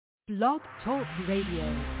Blog Talk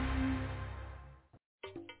Radio.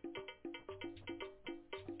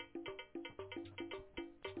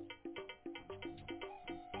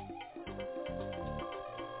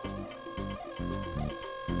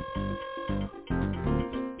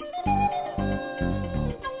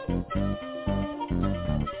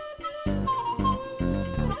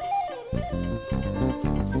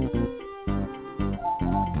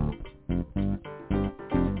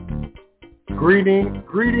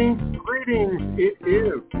 Greetings. It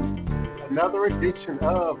is another edition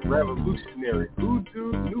of Revolutionary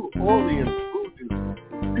Voodoo, New Orleans Voodoo,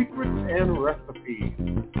 Secrets and Recipes.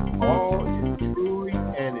 All is truly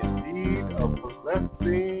and indeed a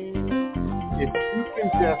blessing. If you can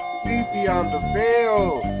just see beyond the veil,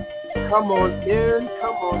 come on in.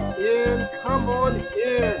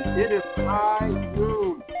 It is high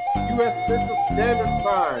noon, U.S. Central Standard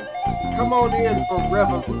Time. Come on in for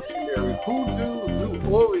Revolutionary Voodoo, New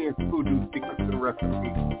Orleans Voodoo, Secrets and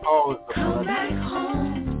Recipes. All is a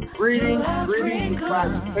blessing. Greetings,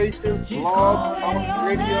 salutations, blog, talk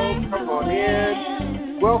radio. Come on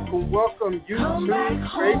in. Welcome, YouTube,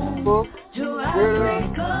 Facebook, Twitter,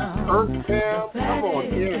 Earthcam. Come on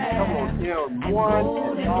in. One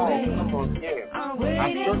and all, come on in. I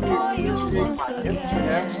certainly appreciate my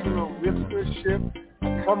international listenership.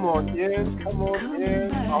 Come on in.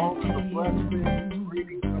 All the blessings,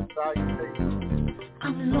 greetings, and salutations.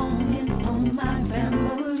 I'm longing for my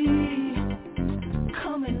family,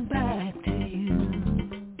 coming back to you.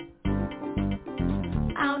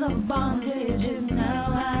 Out of bondage and now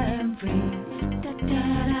I am free. Da da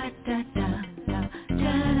da da da da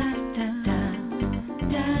da da da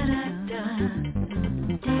da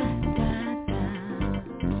da da da.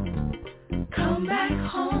 Come back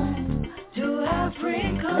home to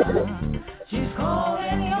Africa. She's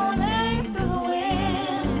calling your name through the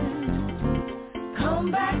wind. Come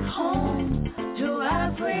back home to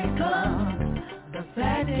Africa. The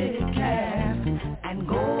fatted calf and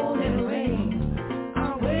golden ring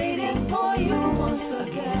are waiting for you once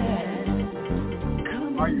again.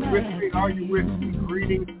 Are you with me?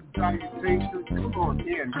 Greetings, salutations. Come on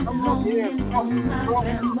in.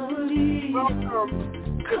 Welcome.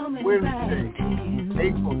 It's Wednesday,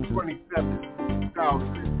 April 27th,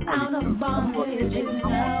 2022. Out of bondage and now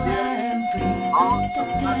I am free.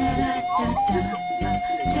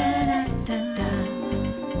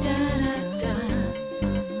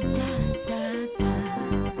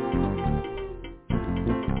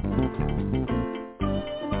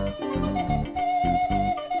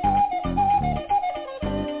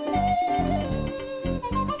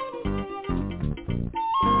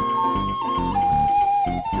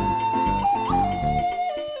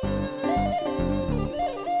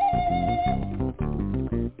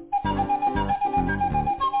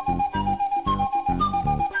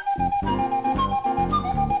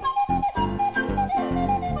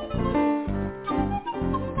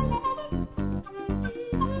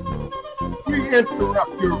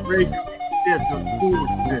 Interrupt your regular scheduled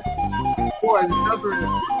foolishness for another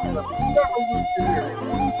edition of Revolutionary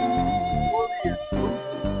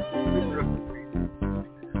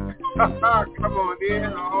Come on in,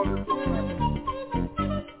 all the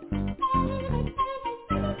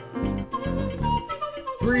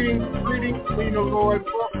Greetings, Queen of Lord.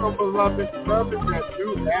 Welcome, beloved that do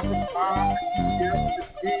avatar. Yes,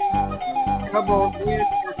 indeed. Come on in,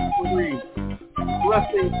 it's free.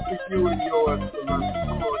 Blessings to you and yours, beloved.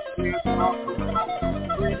 Come on, cheers, welcome,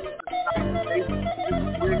 greetings, and salutations this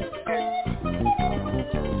Wednesday.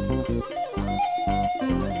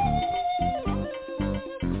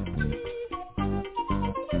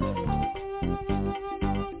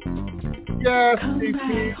 Yes,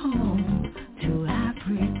 CP. Home to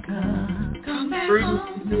Africa. Greetings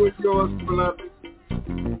to you and yours, beloved.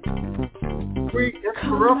 We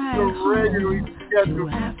interrupt the regularly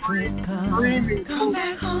scheduled streaming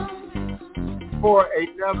for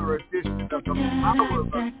another edition of the Power of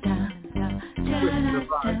with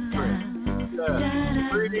Divine Strength.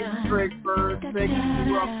 Greetings, Drake Bird. Thank you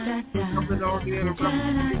for coming on in and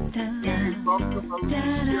representing. Welcome,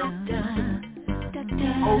 Alicia.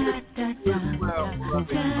 Hold it as well, beloved.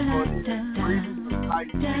 Come on in. Greetings and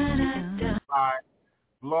salutations by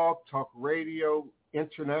Blog Talk Radio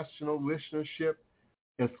international listenership,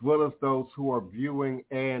 as well as those who are viewing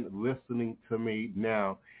and listening to me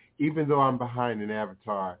now. Even though I'm behind an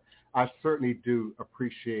avatar, I certainly do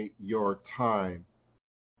appreciate your time,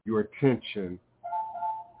 your attention,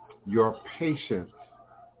 your patience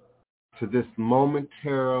to this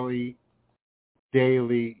momentarily,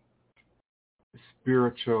 daily,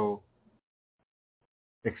 spiritual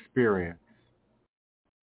experience.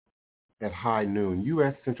 at high noon,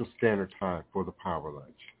 U.S. Central Standard Time for the Power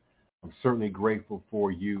Lunch. I'm certainly grateful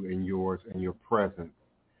for you and yours and your presence.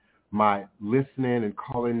 My listening and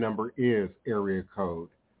calling number is area code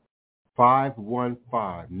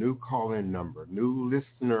 515, new call-in number, new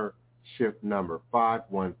listenership number,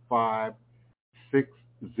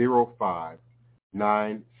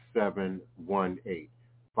 515-605-9718.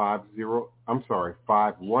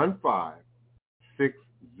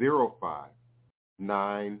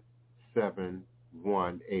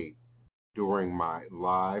 515-605-9718 during my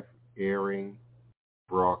live airing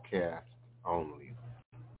broadcast only.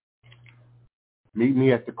 Meet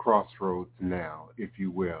me at the crossroads now, if you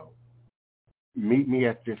will. Meet me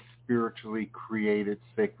at this spiritually created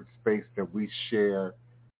sacred space that we share,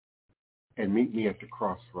 and meet me at the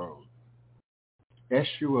crossroads.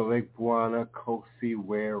 Eshu Elekbuana Kosi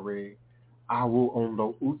Were, Awu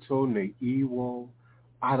Ondo Uto Ne Iwo,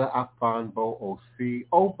 Ada Afanbo Osi,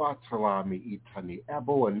 Oba Talami Itani,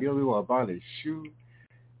 Abo Anilu Abane Shu.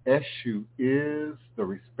 Eshu is the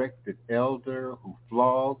respected elder who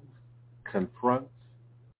flogs, confronts,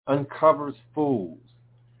 uncovers fools.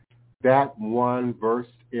 That one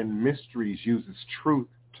versed in mysteries uses truth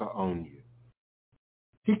to own you.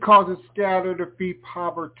 He causes scatter to feed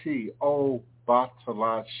poverty. Oh,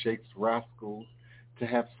 Batalat shakes rascals to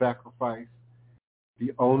have sacrifice.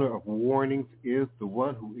 The owner of warnings is the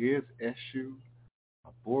one who is Eshu.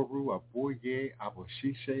 Aboru, Aboye,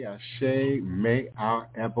 Aboshishe, Ashe. May our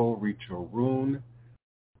Ebo reach a rune.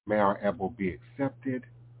 May our Ebo be accepted.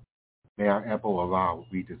 May our Ebo allow what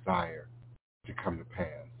we desire to come to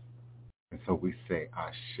pass. And so we say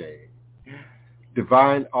Ashe.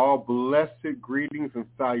 Divine, all blessed greetings and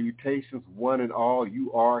salutations, one and all.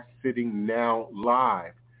 You are sitting now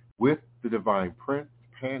live with the Divine Prince,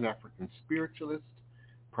 Pan-African spiritualist,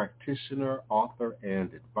 practitioner, author,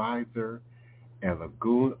 and advisor,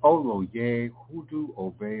 Elagun Oloye Hudu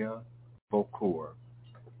Obeya Bokur,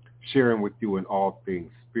 sharing with you in all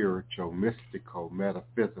things spiritual, mystical,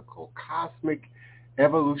 metaphysical, cosmic,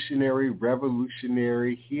 evolutionary,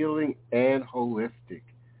 revolutionary, healing, and holistic,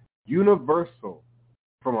 universal,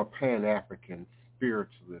 from a Pan-African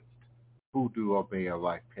spiritualist, Voodoo Obeya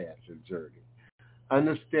life path and journey.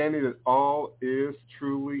 Understanding that all is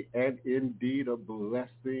truly and indeed a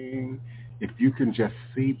blessing if you can just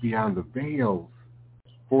see beyond the veils,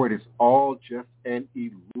 for it is all just an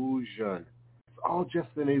illusion. It's all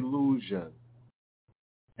just an illusion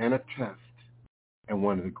and a test, and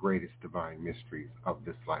one of the greatest divine mysteries of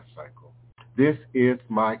this life cycle. This is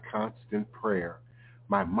my constant prayer,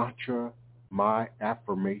 my mantra, my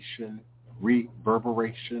affirmation,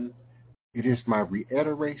 reverberation. It is my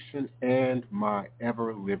reiteration and my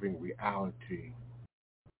ever-living reality.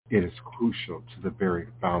 It is crucial to the very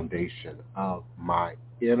foundation of my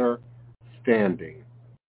inner standing,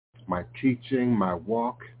 my teaching, my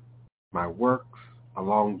walk, my works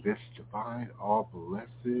along this divine,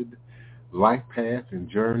 all-blessed life path and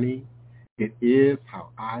journey. It is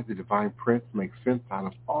how I, the Divine Prince, make sense out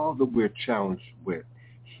of all that we're challenged with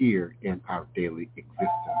here in our daily existence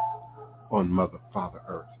on Mother, Father,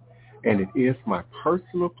 Earth. And it is my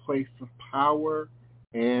personal place of power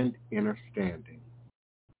and inner standing,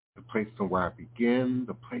 the place from where I begin,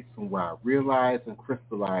 the place from where I realize and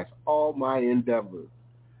crystallize all my endeavors,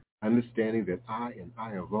 understanding that I and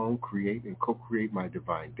I alone create and co-create my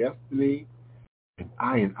divine destiny,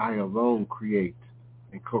 and I alone create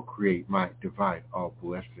and co-create my divine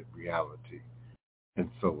all-blessed reality. And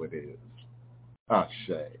so it is.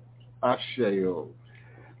 Ashe. Asheo.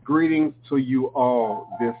 Greetings to you all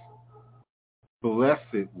this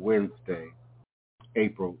blessed Wednesday,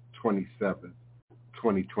 April 27th,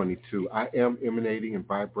 2022. I am emanating and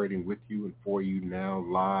vibrating with you and for you now,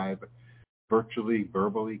 live, virtually,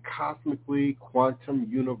 verbally, cosmically, quantum,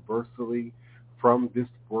 universally, from this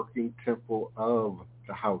working temple of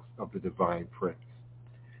the House of the Divine Prince.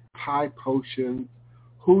 High Potions,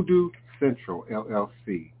 Hoodoo Central,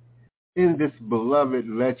 LLC. In this beloved,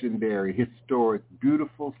 legendary, historic,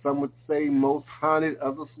 beautiful, some would say most haunted,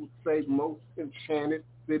 others would say most enchanted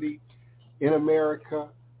city in America,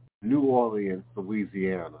 New Orleans,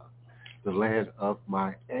 Louisiana, the land of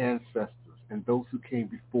my ancestors and those who came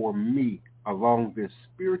before me along this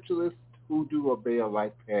spiritualist Hoodoo Obeya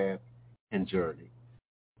life path and journey,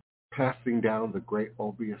 passing down the great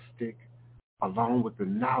obeah stick along with the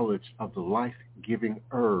knowledge of the life-giving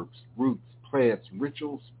herbs, roots, plants,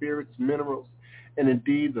 rituals, spirits, minerals, and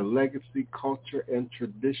indeed the legacy, culture, and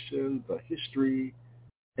tradition, the history,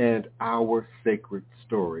 and our sacred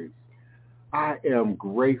stories. I am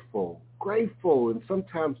grateful, and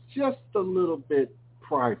sometimes just a little bit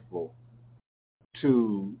prideful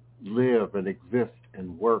to live and exist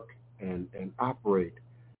and work and operate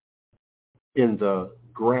in the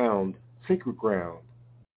ground, sacred ground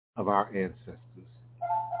of our ancestors.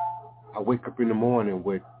 I wake up in the morning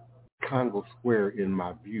with Congo Square in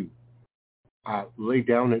my view. I lay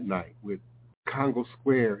down at night with Congo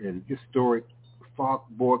Square and historic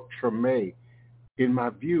Faubourg Treme in my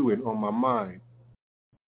view and on my mind.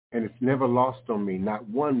 And it's never lost on me. Not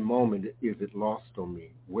one moment is it lost on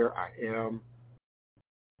me. Where I am,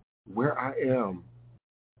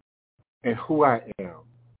 and who I am.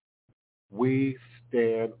 We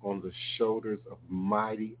stand on the shoulders of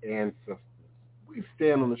mighty ancestors. We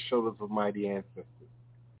stand on the shoulders of mighty ancestors.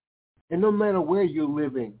 And no matter where you're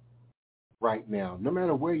living right now, no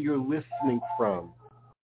matter where you're listening from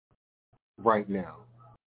right now,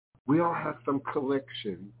 we all have some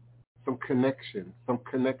connection,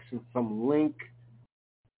 some link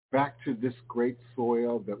back to this great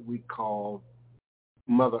soil that we call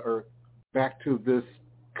Mother Earth, back to this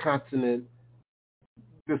continent,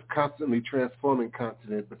 this constantly transforming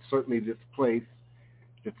continent, but certainly this place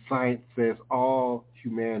that science says all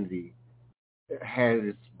humanity had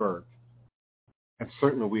its birth. And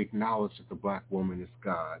certainly we acknowledge that the black woman is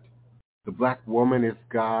God. The black woman is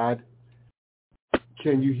God.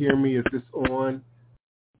 Can you hear me? Is this on?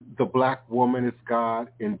 The black woman is God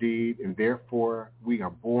indeed, and therefore we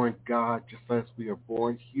are born God just as we are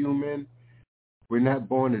born human. We're not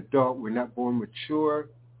born adult. We're not born mature.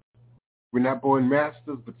 We're not born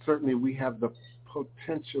masters, but certainly we have the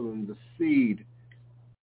potential and the seed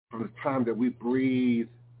from the time that we breathe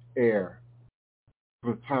air,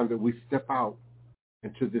 from the time that we step out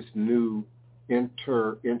into this new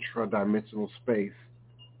intra-dimensional space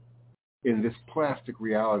in this plastic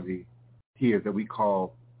reality here that we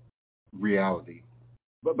call reality.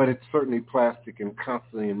 But it's certainly plastic and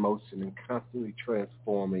constantly in motion and constantly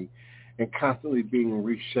transforming and constantly being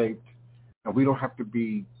reshaped. And we don't have to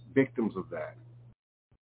be victims of that.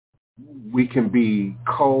 We can be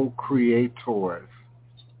co-creators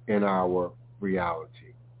in our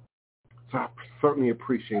reality. So I certainly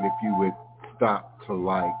appreciate if you would stop to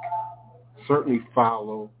like, certainly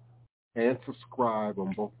follow, and subscribe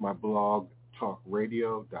on both my blog,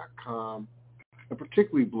 talkradio.com, and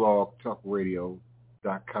particularly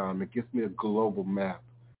blogtalkradio.com. It gives me a global map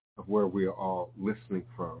of where we are all listening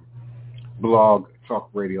from.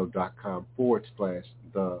 blogtalkradio.com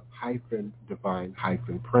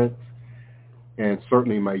 /the-divine-prince, and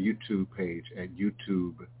certainly my YouTube page at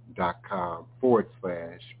youtube.com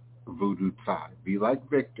 /Voodoo Ty. Be like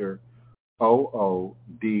Victor,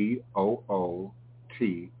 OODOOTYE.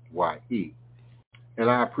 And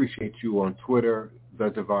I appreciate you on Twitter, The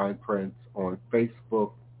Divine Prince, on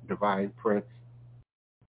Facebook, Divine Prince,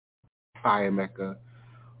 Ty Emeka,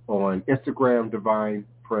 on Instagram, Divine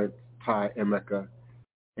Prince, Ty Emeka,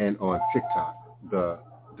 and on TikTok, The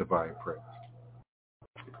Divine Prince.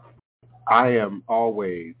 I am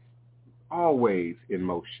always in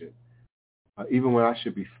motion. Even when I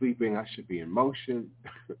should be sleeping, I should be in motion.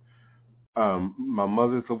 My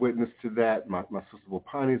mother's a witness to that. My sister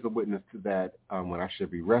Wapani is a witness to that. When I should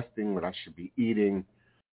be resting, when I should be eating,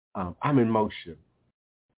 I'm in motion.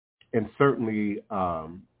 And certainly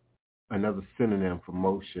another synonym for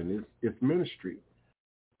motion is ministry.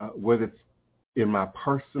 Whether it's in my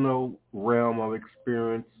personal realm of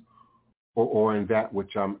experience or in that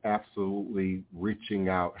which I'm absolutely reaching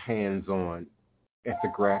out hands-on at the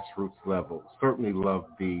grassroots level. Certainly love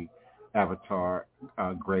the avatar,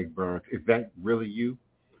 Greg Burns. Is that really you?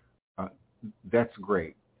 That's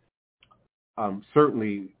great.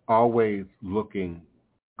 Certainly always looking.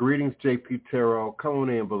 Greetings, J.P. Terrell. Come on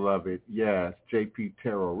in, beloved. Yes, J.P.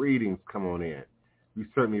 Terrell. Readings, come on in. We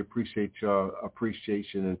certainly appreciate your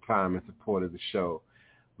appreciation and time and support of the show.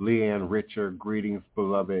 Leanne Richard, greetings,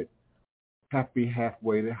 beloved. Happy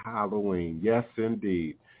halfway to Halloween. Yes,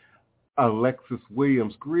 indeed. Alexis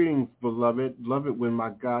Williams, greetings, beloved. Love it when my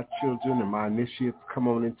godchildren and my initiates come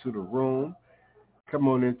on into the room. Come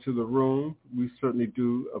on into the room. We certainly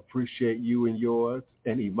do appreciate you and yours.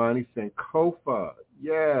 And Imani Sankofa,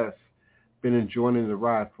 yes, been enjoying the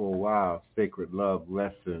ride for a while. Sacred love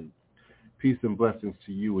lessons. Peace and blessings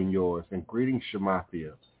to you and yours. And greetings,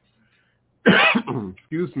 Shamathia.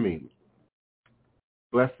 Excuse me.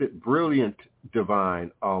 Blessed, brilliant,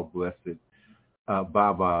 divine, all blessed.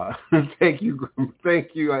 Baba. Thank you to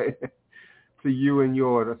you and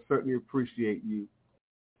yours. I certainly appreciate you.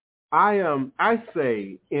 I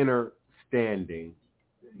say inner standing,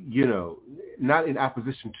 not in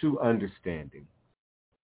opposition to understanding.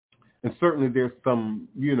 And certainly there's some,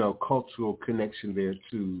 cultural connection there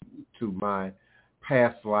to my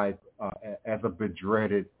past life as a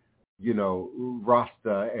bedreaded,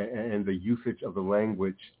 Rasta and the usage of the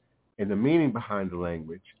language And the meaning behind the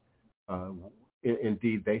language,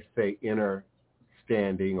 indeed, they say inner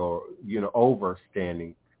standing or,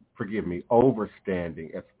 overstanding,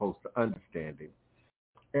 overstanding as opposed to understanding.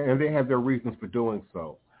 And they have their reasons for doing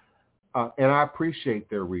so. And I appreciate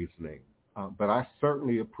their reasoning, but I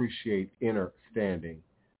certainly appreciate inner standing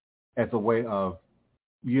as a way of,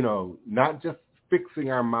 not just fixing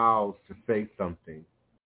our mouths to say something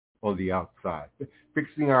on the outside,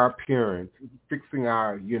 fixing our appearance, fixing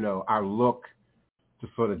our, our look to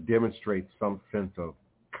sort of demonstrate some sense of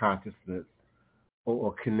consciousness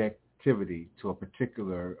or connectivity to a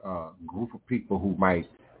particular group of people who might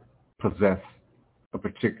possess a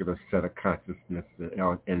particular set of consciousness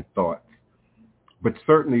and thoughts, but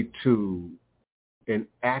certainly to an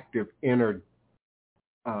active inner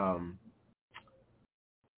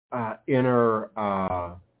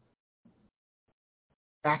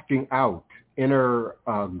acting out, inner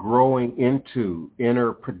growing into,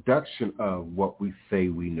 inner production of what we say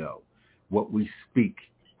we know, what we speak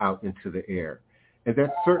out into the air. And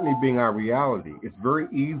that's certainly being our reality. It's very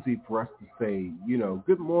easy for us to say,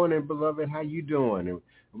 good morning, beloved, how you doing? And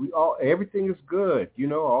everything is good,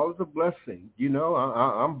 all is a blessing,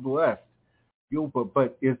 I'm blessed.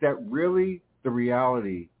 But is that really the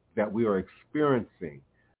reality that we are experiencing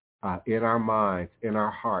in our minds, in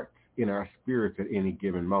our hearts, in our spirits at any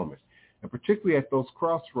given moment? And particularly at those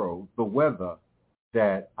crossroads, the weather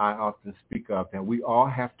that I often speak of, that we all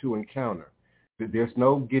have to encounter. There's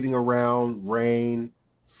no getting around rain,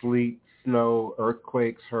 sleet, snow,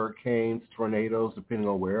 earthquakes, hurricanes, tornadoes, depending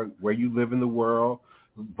on where you live in the world,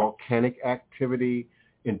 volcanic activity.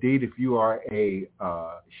 Indeed, if you are a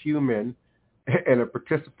human and a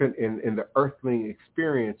participant in the earthling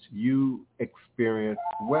experience, you experience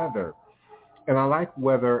weather. And I like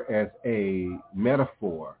weather as a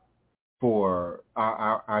metaphor for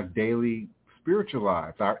our daily spiritual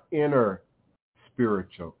lives, our inner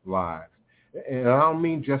spiritual lives. And I don't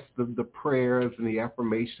mean just the prayers and the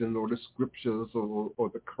affirmation or the scriptures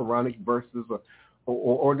or the Quranic verses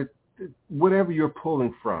or the, whatever you're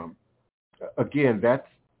pulling from. Again, that's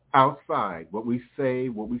outside. What we say,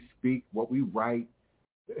 what we speak, what we write,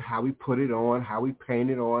 how we put it on, how we paint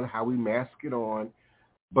it on, how we mask it on.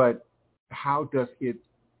 But how does it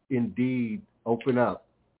indeed open up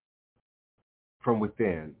from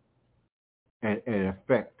within and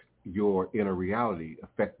affect your inner reality,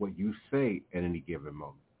 affect what you say at any given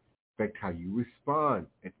moment, affect how you respond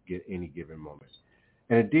at any given moment?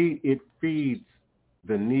 And indeed, it feeds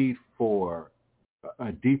the need for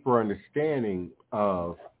a deeper understanding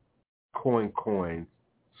of Coin's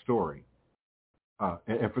story.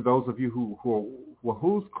 And for those of you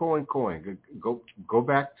who's Coin? Go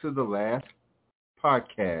back to the last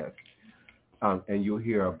podcast, and you'll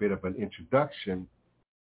hear a bit of an introduction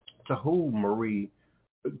to who Marie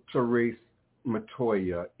Therese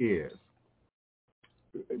Matoya is.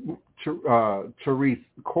 Therese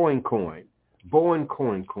Coin, born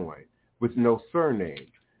Coin, with no surname,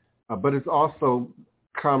 but it's also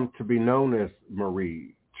come to be known as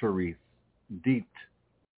Marie Therese Deet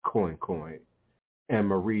Coin, and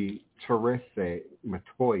Marie Therese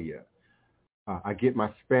Matoya. I get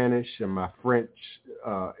my Spanish and my French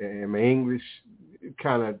and my English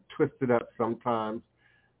kind of twisted up sometimes,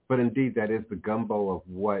 but indeed that is the gumbo of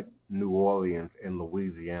what New Orleans and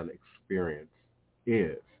Louisiana experience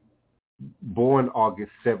is. Born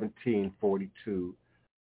August 1742,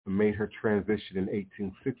 made her transition in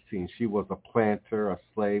 1816. She was a planter, a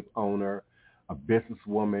slave owner, a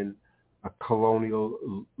businesswoman, a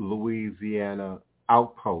colonial Louisiana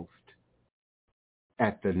outpost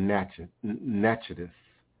at the Natchez,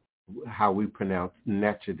 how we pronounce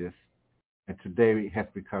Natchez, and today it has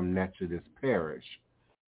become Natchez Parish.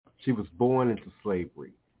 She was born into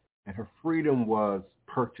slavery, and her freedom was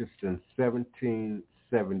purchased in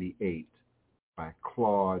 1778 by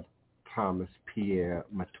Claude Thomas Pierre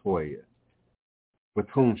Matoya, with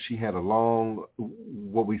whom she had a long,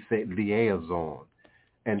 what we say, liaison,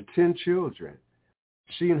 and 10 children.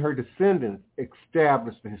 She and her descendants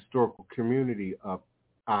established the historical community of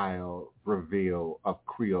Isle Breville of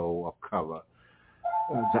Creole of color,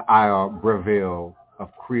 the Isle Breville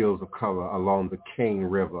of Creoles of color along the Cane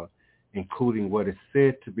River, including what is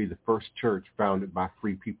said to be the first church founded by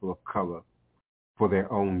free people of color for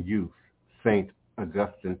their own use, St.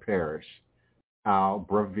 Augustine Parish, Isle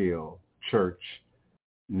Breville Church,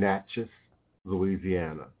 Natchez,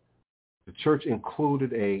 Louisiana. The church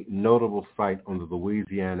included a notable site on the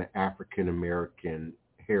Louisiana African American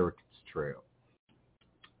Heritage Trail.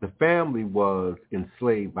 The family was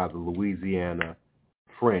enslaved by the Louisiana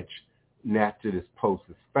French Natchez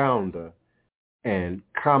Post's founder and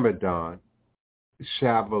commandant,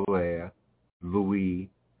 Chevalier Louis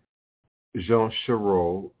Jean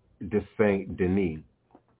Charot de Saint-Denis.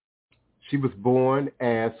 She was born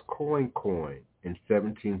as Coin in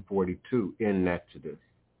 1742 in Natchez,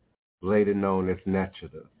 later known as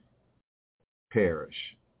Natchez Parish.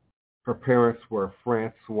 Her parents were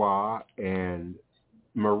Francois and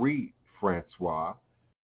Marie Francois.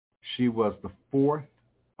 She was the fourth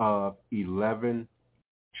of 11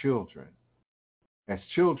 children. As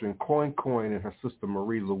children, Coin and her sister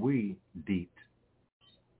Marie Louise Deet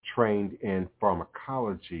trained in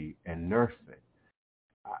pharmacology and nursing.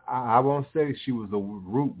 I won't say she was a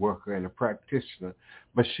root worker and a practitioner,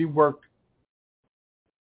 but she worked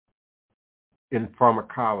in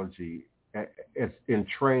pharmacology, in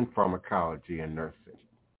trained pharmacology and nursing.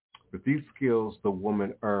 With these skills, the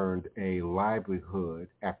woman earned a livelihood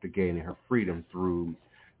after gaining her freedom through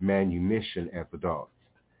manumission as adults.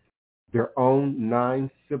 Their own 9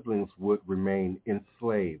 siblings would remain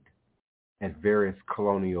enslaved at various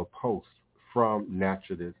colonial posts from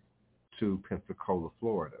Natchez to Pensacola,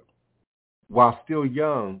 Florida. While still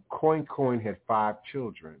young, Coin had 5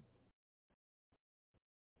 children.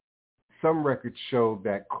 Some records show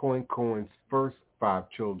that Coin's first 5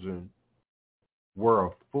 children were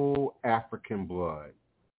of full African blood,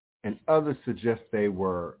 and others suggest they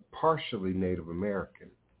were partially Native American,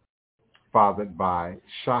 fathered by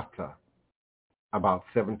Shatta, about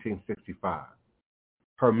 1765.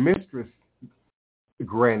 Her mistress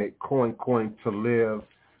granted Coin to live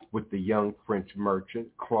with the young French merchant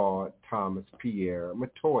Claude Thomas Pierre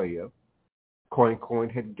Matoya. Coin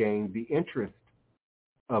had gained the interest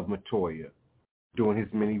of Matoya during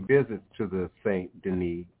his many visits to the Saint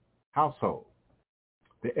Denis household.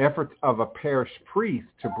 The efforts of a parish priest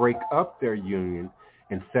to break up their union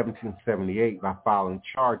in 1778 by filing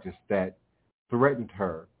charges that threatened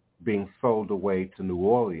her being sold away to New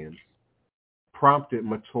Orleans prompted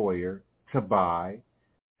Matoya to buy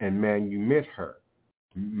and manumit her.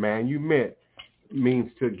 Manumit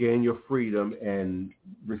means to gain your freedom and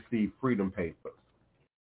receive freedom papers.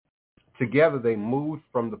 Together they moved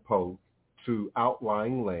from the post to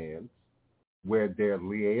outlying lands where their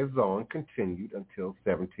liaison continued until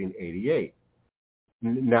 1788.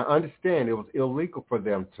 Now understand, it was illegal for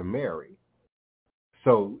them to marry.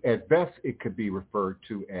 So at best it could be referred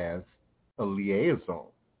to as a liaison,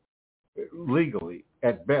 legally,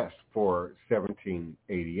 at best for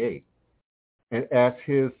 1788. And as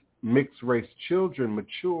his mixed-race children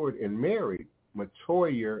matured and married,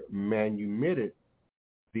 Matoya manumitted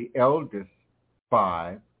the eldest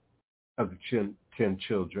 5 of the 10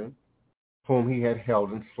 children whom he had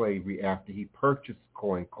held in slavery after he purchased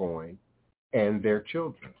Coin and their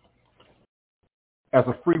children. As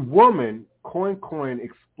a free woman, Coin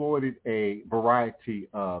exploited a variety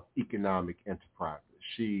of economic enterprises.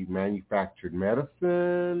 She manufactured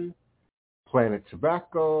medicine, planted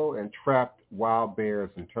tobacco, and trapped wild bears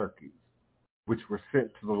and turkeys, which were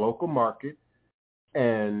sent to the local market,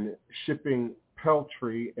 and shipping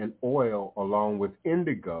peltry and oil along with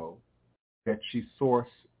indigo that she sourced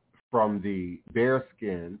from the bear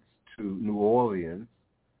skins to New Orleans,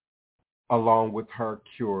 along with her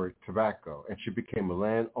cured tobacco. And she became a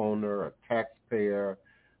landowner, a taxpayer.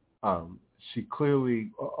 She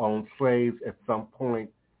clearly owned slaves at some point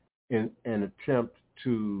in an attempt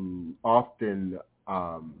to often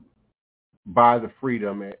buy the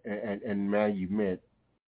freedom and manumit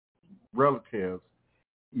relatives,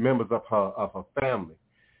 members of her family.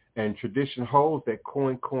 And tradition holds that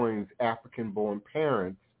Coin's African-born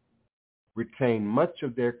parents retained much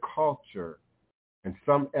of their culture, and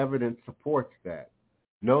some evidence supports that.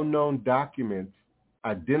 No known documents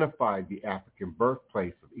identified the African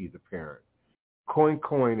birthplace of either parent. Coin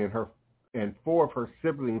and 4 of her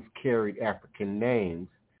siblings carried African names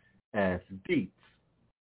as Deets.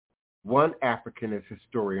 One Africanist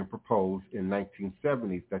historian proposed in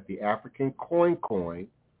 1970s that the African Coin,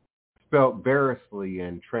 spelled variously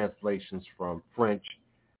in translations from French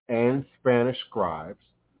and Spanish scribes,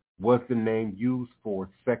 was the name used for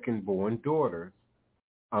second-born daughters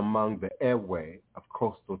among the Ewe of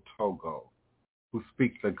coastal Togo, who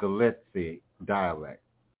speak the Galetsi dialect.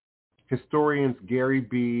 Historians Gary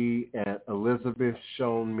B. and Elizabeth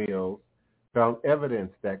Shone Mills found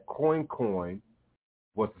evidence that Coin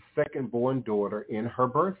was the second-born daughter in her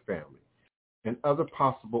birth family, and other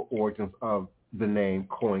possible origins of the name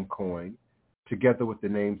Coin, together with the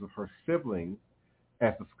names of her siblings,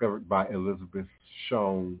 as discovered by Elizabeth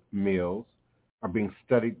Shone Mills, are being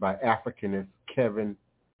studied by Africanist Kevin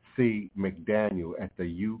C. McDaniel at the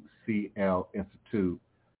UCL Institute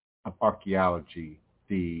of Archaeology,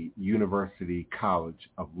 the University College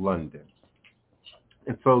of London.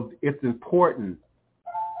 And so it's important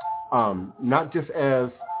not just as,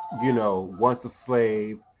 once a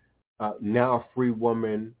slave, now a free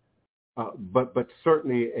woman, but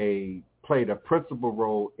certainly played a principal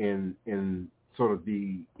role in sort of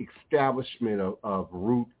the establishment of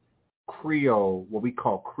root Creole, what we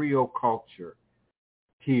call Creole culture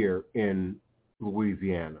here in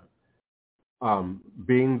Louisiana.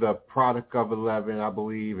 Being the product of 11, I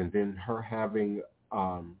believe, and then her having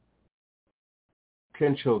 10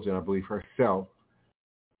 children, I believe, herself,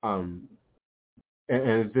 and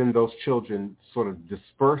then those children sort of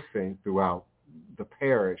dispersing throughout the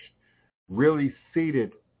parish really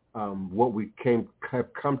seeded what we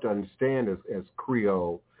have come to understand as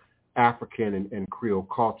Creole, African and Creole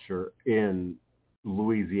culture in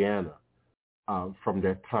Louisiana from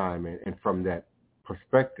that time and from that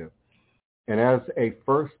perspective. And as a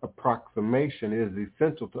first approximation, it is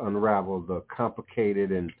essential to unravel the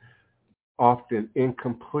complicated and often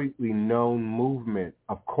incompletely known movement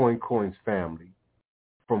of Coin's family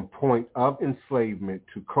from point of enslavement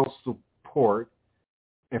to coastal port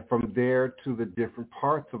and from there to the different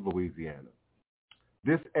parts of Louisiana.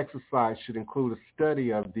 This exercise should include a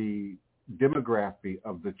study of the demography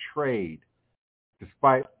of the trade.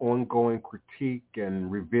 Despite ongoing critique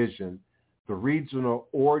and revision, the regional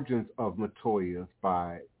origins of Matoyas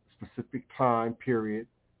by specific time period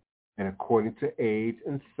and according to age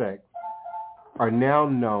and sex are now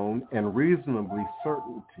known and with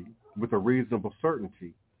a reasonable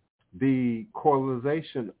certainty. The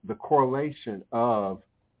correlation of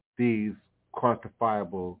these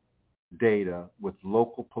quantifiable data with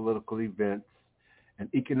local political events and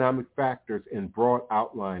economic factors in broad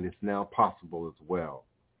outline is now possible as well.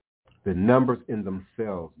 The numbers in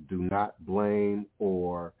themselves do not blame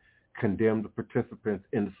or condemn the participants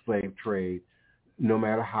in the slave trade, no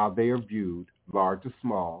matter how they are viewed, large or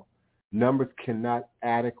small. Numbers cannot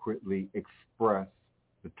adequately express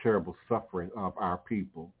the terrible suffering of our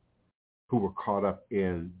people who were caught up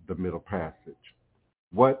in the Middle Passage.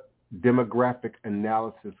 What demographic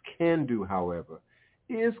analysis can do, however,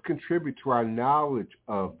 is contribute to our knowledge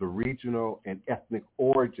of the regional and ethnic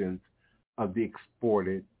origins of the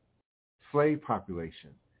exported slave population.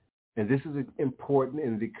 And this is important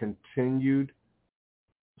in the continued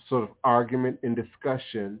sort of argument and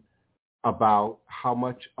discussion about how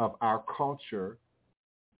much of our culture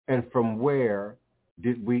and from where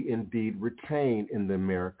did we indeed retain in the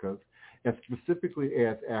Americas, and specifically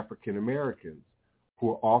as African Americans,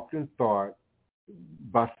 who are often thought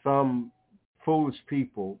by some foolish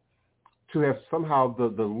people to have somehow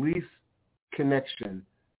the least connection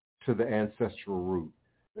to the ancestral root.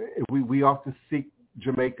 We often seek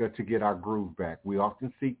Jamaica to get our groove back. We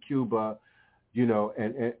often seek Cuba,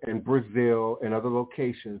 and Brazil and other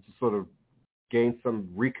locations to sort of gain some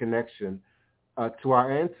reconnection to our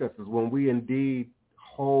ancestors when we indeed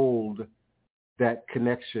hold that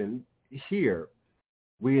connection here.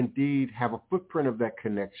 We indeed have a footprint of that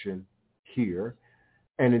connection here,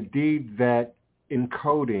 and indeed that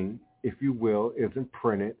encoding, if you will, is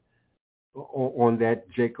imprinted on that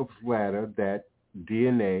Jacob's ladder, that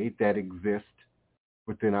DNA that exists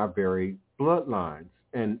within our very bloodlines.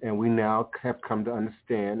 And we now have come to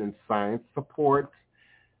understand, and science supports,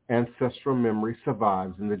 ancestral memory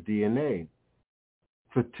survives in the DNA.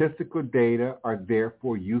 Statistical data are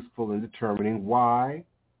therefore useful in determining why,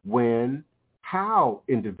 when, how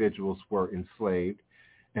individuals were enslaved,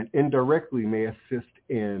 and indirectly may assist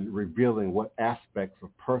in revealing what aspects of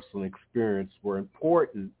personal experience were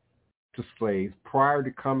important to slaves prior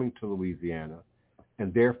to coming to Louisiana,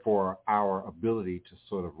 and therefore our ability to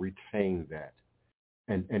sort of retain that.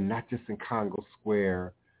 And not just in Congo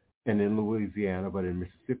Square and in Louisiana, but in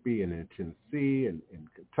Mississippi and in Tennessee and in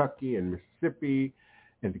Kentucky and Mississippi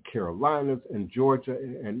and the Carolinas and Georgia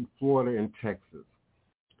and Florida and Texas.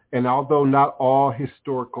 And although not all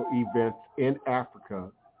historical events in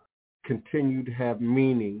Africa continue to have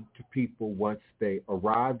meaning to people once they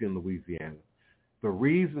arrived in Louisiana, the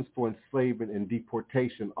reasons for enslavement and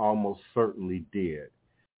deportation almost certainly did.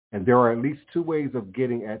 And there are at least two ways of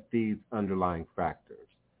getting at these underlying factors.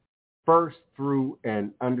 First, through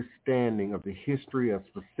an understanding of the history of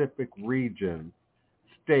specific regions,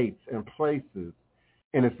 states, and places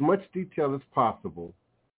in as much detail as possible.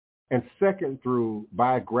 And second, through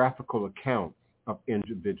biographical accounts of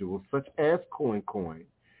individuals such as Coin,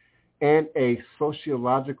 and a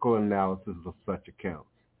sociological analysis of such accounts.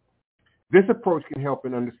 This approach can help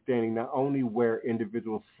in understanding not only where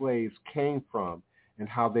individual slaves came from and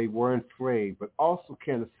how they were enslaved, but also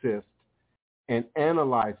can assist in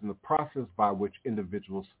analyzing the process by which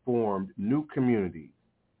individuals formed new communities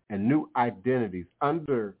and new identities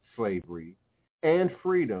under slavery and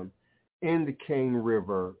freedom in the Cane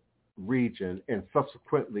River region and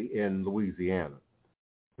subsequently in Louisiana.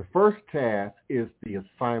 The first task is the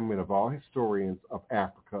assignment of all historians of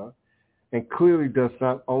Africa and clearly does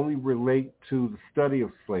not only relate to the study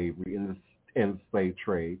of slavery and the slave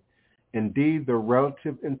trade. Indeed, the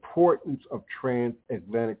relative importance of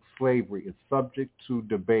transatlantic slavery is subject to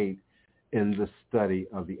debate in the study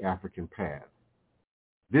of the African past.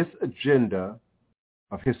 This agenda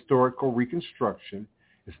of historical reconstruction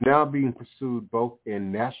is now being pursued both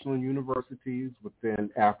in national universities within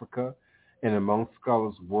Africa and among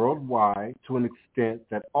scholars worldwide to an extent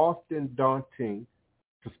that often daunting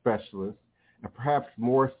to specialists and perhaps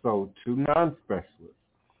more so to non-specialists.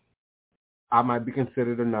 I might be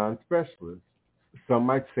considered a non-specialist. Some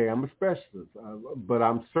might say I'm a specialist, but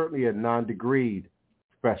I'm certainly a non-degreed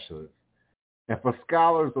specialist. And for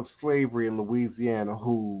scholars of slavery in Louisiana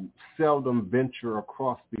who seldom venture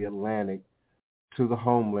across the Atlantic to the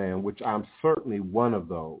homeland, which I'm certainly one of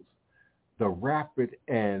those, the rapid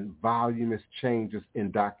and voluminous changes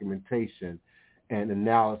in documentation and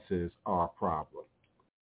analysis are a problem.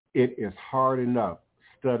 It is hard enough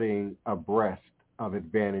studying abreast of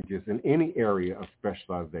advantages in any area of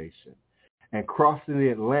specialization. And crossing the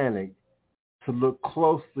Atlantic to look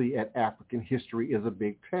closely at African history is a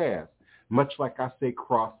big task. Much like I say,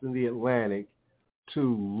 crossing the Atlantic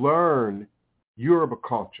to learn Yoruba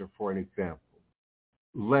culture, for an example,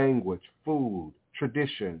 language, food,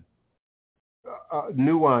 tradition,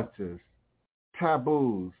 nuances,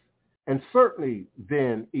 taboos, and certainly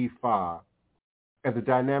then Ifa, and the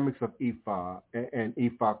dynamics of Ifa and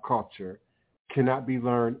Ifa culture cannot be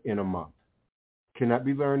learned in a month, cannot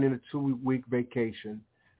be learned in a 2-week vacation.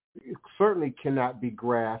 It certainly cannot be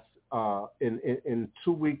grasped in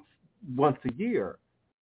 2 weeks once a year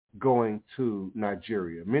going to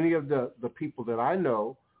Nigeria. Many of the people that I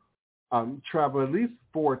know travel at least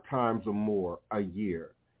 4 times or more a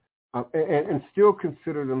year and still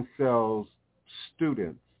consider themselves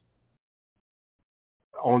students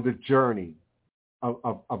on the journey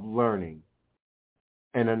of learning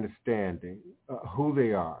and understanding who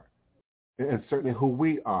they are and certainly who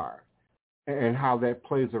we are and how that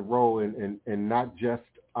plays a role in not just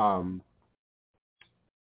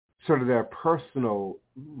sort of their personal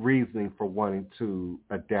reasoning for wanting to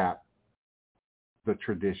adapt the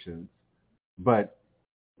traditions, but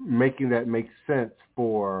making that make sense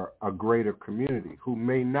for a greater community who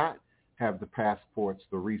may not have the passports,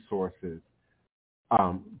 the resources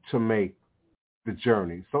to make the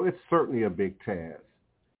journey. So it's certainly a big task.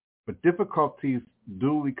 But difficulties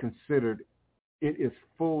duly considered, it is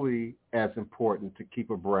fully as important to keep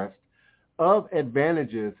abreast of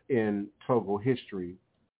advantages in Togo history,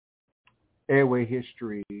 Ewe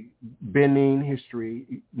history, Benin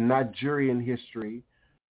history, Nigerian history,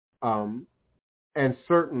 and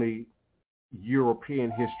certainly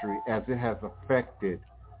European history as it has affected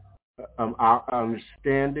our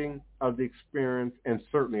understanding of the experience and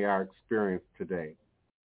certainly our experience today.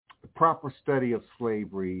 The proper study of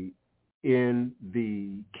slavery in the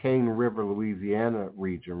Cane River, Louisiana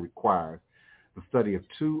region requires the study of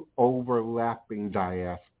 2 overlapping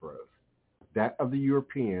diasporas, that of the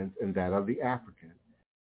Europeans and that of the Africans,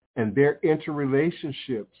 and their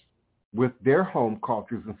interrelationships with their home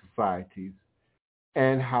cultures and societies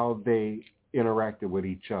and how they interacted with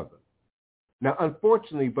each other. Now,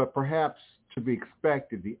 unfortunately, but perhaps to be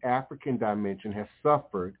expected, the African dimension has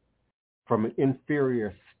suffered from an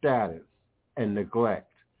inferior status and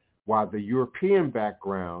neglect, while the European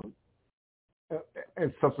background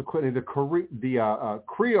and subsequently the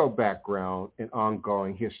Creole background and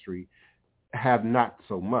ongoing history have not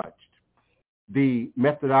so much. The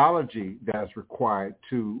methodology that is required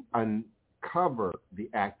to uncover the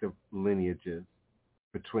active lineages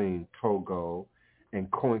between Togo and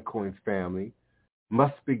Koinkoin's family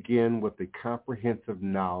must begin with a comprehensive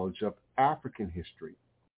knowledge of African history.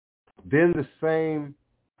 Then the same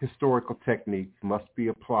historical techniques must be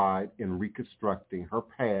applied in reconstructing her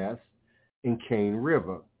past in Cane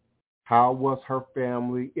River. How was her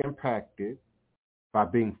family impacted by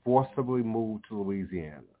being forcibly moved to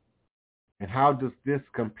Louisiana? And how does this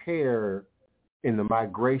compare in the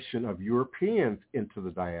migration of Europeans into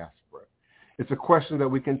the diaspora? It's a question that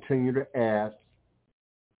we continue to ask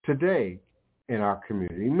today in our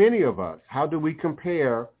community. Many of us, how do we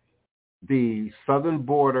compare the southern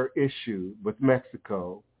border issue with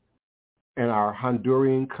Mexico and our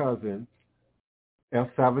Honduran cousins, El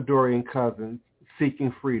Salvadorian cousins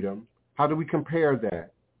seeking freedom? How do we compare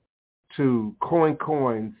that to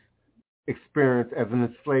Koinkoin's experience as an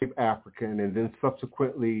enslaved African and then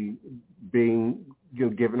subsequently being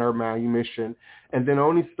given her manumission and then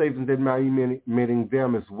owning slaves and then manumitting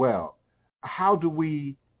them as well? How do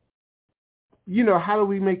we how do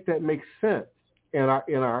we make that make sense in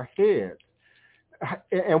our heads?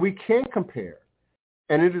 And we can compare.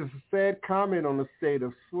 And it is a sad comment on the state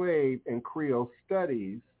of slave and Creole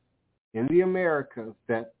studies in the Americas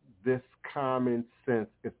that this common sense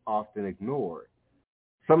is often ignored.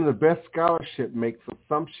 Some of the best scholarship makes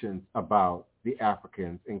assumptions about the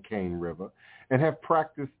Africans in Cane River and have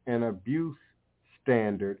practiced an abuse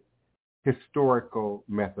standard historical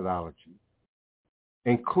methodology,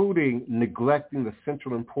 including neglecting the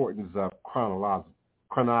central importance of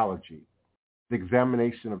chronology, the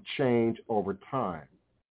examination of change over time,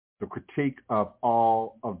 the critique of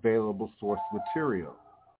all available source material,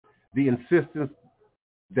 the insistence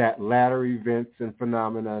that latter events and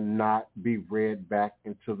phenomena not be read back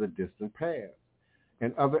into the distant past,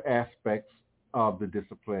 and other aspects of the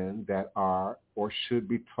discipline that are or should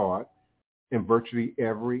be taught in virtually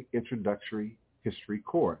every introductory history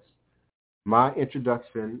course. My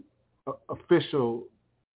introduction, official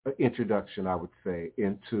introduction, I would say,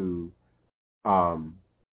 into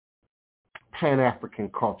Pan-African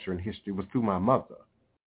culture and history was through my mother,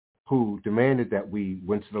 who demanded that we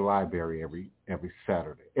went to the library every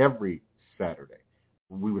Saturday. Every Saturday.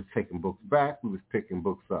 We was taking books back, we was picking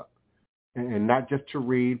books up. And not just to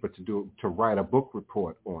read, but to write a book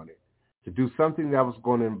report on it. To do something that was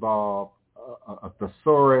going to involve a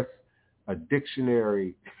thesaurus, a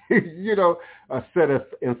dictionary, a set of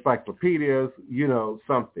encyclopedias,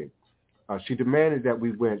 something. She demanded that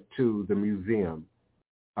we went to the museum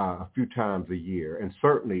a few times a year, and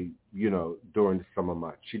certainly, during the summer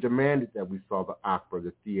months. She demanded that we saw the opera,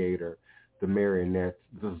 the theater, the marionettes,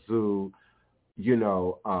 the zoo,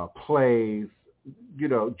 plays,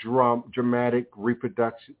 dramatic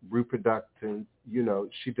reproductions.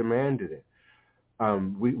 She demanded it.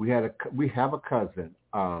 We have a cousin,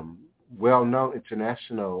 well-known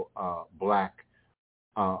international black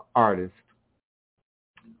artist,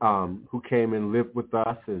 who came and lived with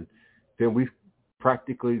us, and then we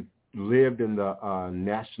practically lived in the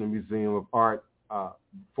National Museum of Art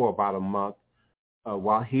for about a month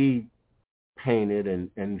while he painted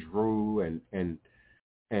and drew and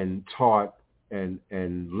taught and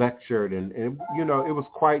lectured, and it was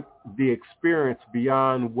quite the experience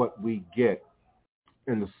beyond what we get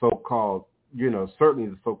in the so-called, certainly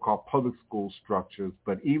the so-called public school structures,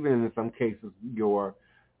 but even in some cases your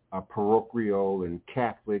parochial and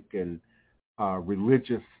Catholic and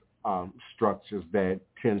religious structures that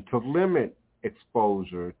tend to limit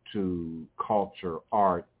exposure to culture,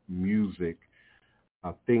 art, music,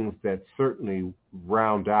 things that certainly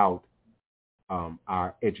round out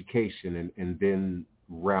our education and then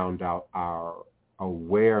round out our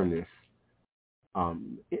awareness of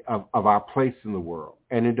our place in the world.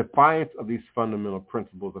 And in defiance of these fundamental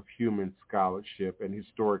principles of human scholarship and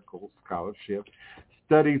historical scholarship,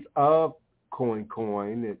 studies of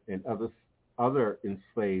Khoikhoi and other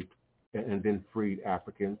enslaved and then freed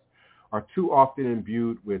Africans are too often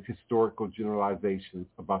imbued with historical generalizations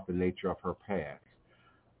about the nature of her past.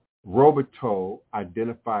 Roberteau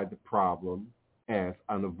identified the problem as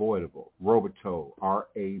unavoidable. Roberteau,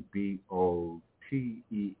 Raboteau.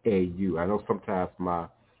 I know sometimes my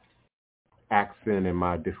accent and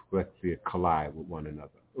my dyslexia collide with one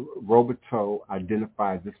another. Roberteau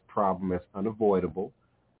identified this problem as unavoidable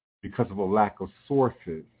because of a lack of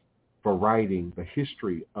sources for writing the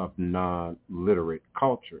history of non-literate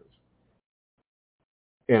cultures.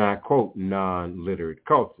 And I quote, non-literate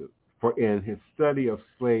cultures. For in his study of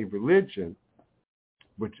slave religion,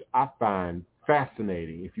 which I find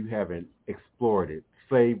fascinating if you haven't explored it,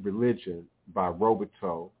 Slave Religion by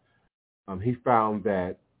Roberteau, he found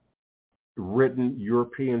that written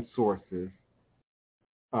European sources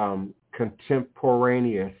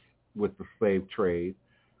contemporaneous with the slave trade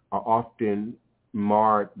are often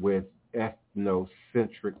marred with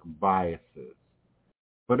ethnocentric biases.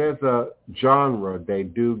 But as a genre, they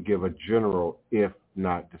do give a general, if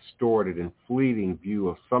not distorted and fleeting view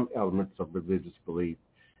of some elements of religious belief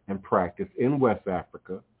and practice in West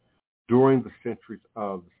Africa during the centuries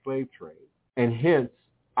of the slave trade. And hence,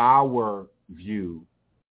 our view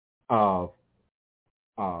of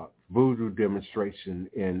voodoo demonstration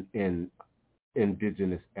in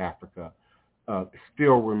indigenous Africa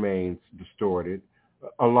still remains distorted,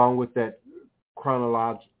 along with that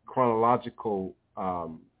chronological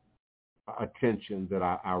attention that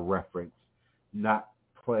I referenced, not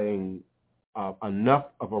playing enough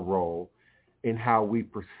of a role in how we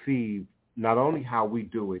perceive not only how we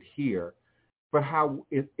do it here, but how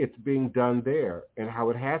it's being done there and how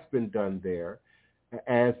it has been done there,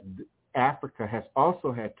 as Africa has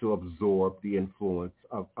also had to absorb the influence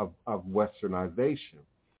of westernization.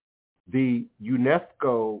 The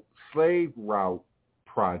UNESCO Slave Route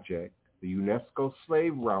Project,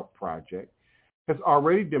 has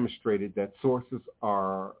already demonstrated that sources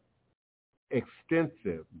are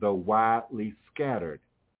extensive, though widely scattered.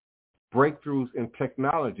 Breakthroughs in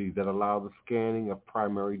technology that allow the scanning of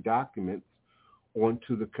primary documents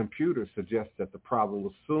onto the computer suggest that the problem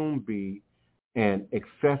will soon be an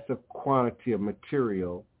excessive quantity of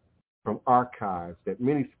material from archives that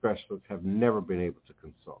many specialists have never been able to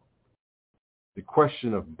consult. The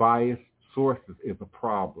question of biased sources is a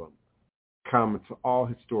problem common to all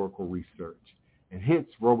historical research, and hence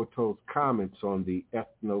Roboteau's comments on the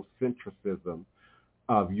ethnocentrism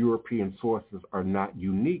of European sources are not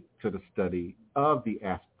unique to the study of the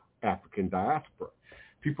African diaspora.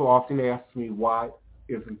 People often ask me, why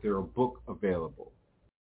isn't there a book available?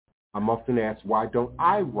 I'm often asked, why don't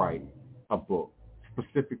I write a book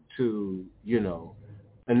specific to,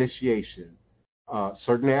 initiation,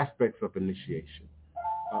 certain aspects of initiation,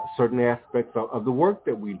 certain aspects of the work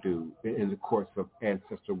that we do in the course of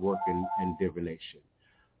ancestor work and divination.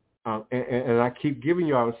 And I keep giving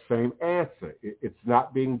you all the same answer. It's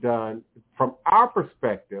not being done from our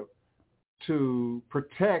perspective to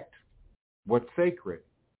protect what's sacred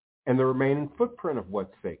and the remaining footprint of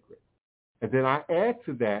what's sacred. And then I add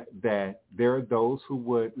to that there are those who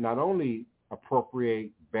would not only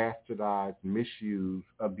appropriate, bastardize, misuse,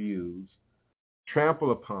 abuse,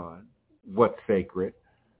 trample upon what's sacred,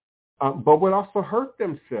 but would also hurt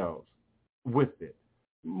themselves with it,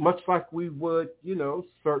 much like we would,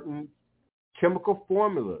 certain chemical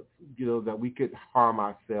formulas, that we could harm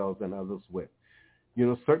ourselves and others with.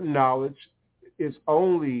 Certain knowledge is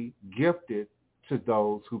only gifted to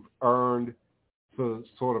those who've earned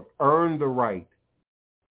the right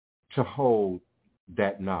to hold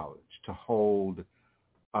that knowledge, to hold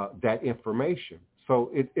that information. So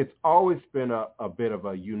it's always been a bit of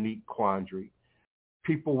a unique quandary.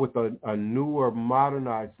 People with a newer,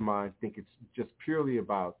 modernized mind think it's just purely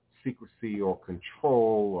about secrecy or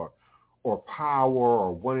control or power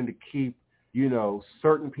or wanting to keep,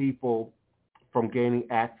 certain people from gaining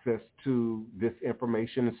access to this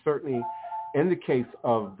information. And certainly in the case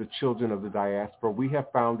of the children of the diaspora, we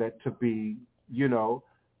have found that to be,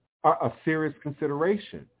 a serious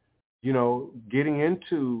consideration. Getting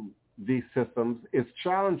into these systems is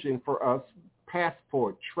challenging for us.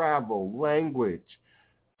 Passport, travel, language,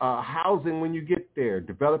 housing when you get there,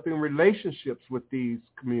 developing relationships with these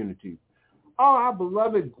communities. Oh, our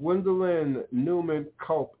beloved Gwendolyn Newman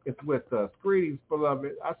Cope is with us. Greetings,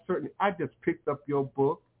 beloved. I just picked up your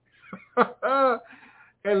book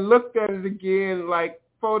and looked at it again like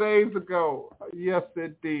 4 days ago. Yes,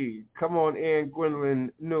 indeed. Come on in,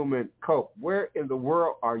 Gwendolyn Newman Cope. Where in the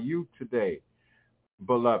world are you today,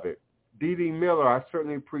 beloved? Dee Dee Miller, I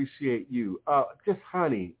certainly appreciate you.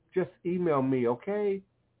 Just email me, okay?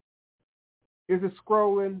 Is it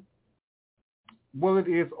scrolling? Well, it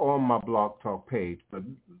is on my Blog Talk page, but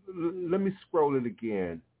let me scroll it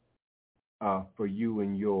again for you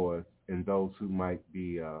and yours and those who might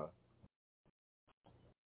be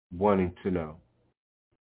wanting to know.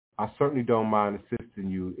 I certainly don't mind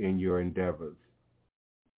assisting you in your endeavors.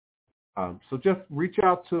 So just reach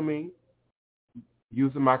out to me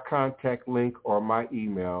using my contact link or my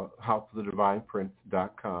email,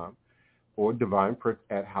 houseofthedivineprince.com. or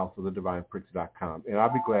divineprince@houseofthedivineprince.com, and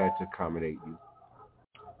I'll be glad to accommodate you.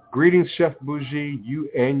 Greetings, Chef Bougie, you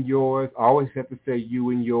and yours. I always have to say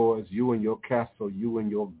you and yours, you and your castle, you and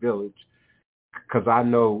your village, because I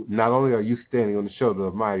know not only are you standing on the shoulder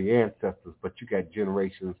of mighty ancestors, but you got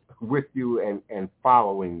generations with you and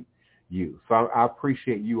following you. So I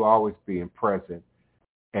appreciate you always being present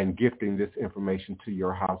and gifting this information to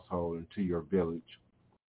your household and to your village.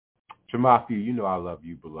 Jamafi, I love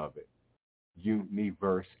you, beloved.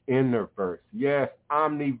 Universe, inner verse. Yes,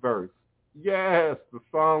 omniverse. Yes, the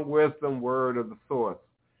song, wisdom, word of the source.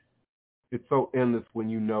 It's so endless when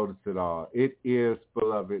you notice it all. It is,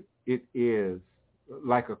 beloved. It is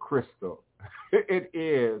like a crystal. It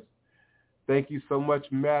is. Thank you so much,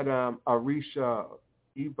 Madam Arisha,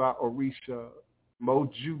 Iba Orisha,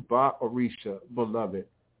 Mojuba Orisha, beloved.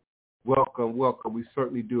 Welcome, welcome. We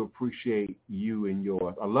certainly do appreciate you and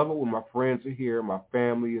yours. I love it when my friends are here, my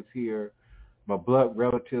family is here, my blood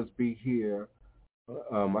relatives be here,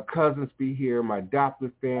 my cousins be here, my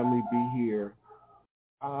adopted family be here.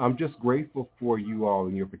 I'm just grateful for you all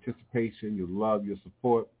and your participation, your love, your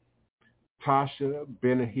support. Tasha,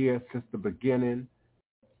 been here since the beginning.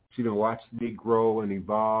 She done watched me grow and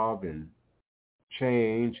evolve and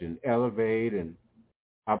change and elevate, and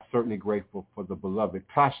I'm certainly grateful for the beloved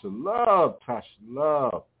Tasha Love.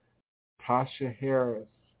 Tasha Harris,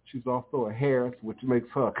 She's also a Harris, which makes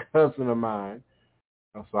her a cousin of mine.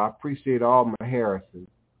 So I appreciate all my Harrises,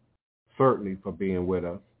 certainly, for being with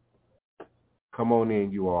us. Come on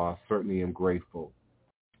in, you all. I certainly am grateful.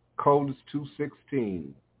 Code is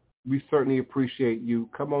 216. We certainly appreciate you.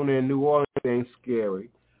 Come on in. New Orleans ain't scary.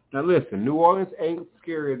 Now listen, New Orleans ain't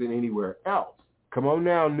scarier than anywhere else. Come on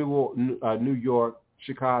now, New York,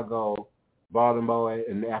 Chicago, Baltimore,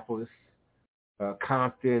 Annapolis,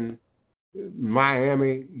 Compton,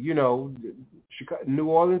 Miami. You know, New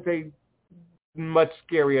Orleans ain't much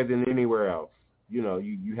scarier than anywhere else. You know,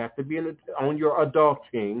 you have to be on your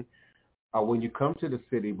adulting when you come to the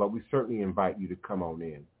city, but we certainly invite you to come on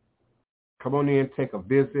in. Come on in, take a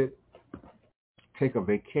visit, take a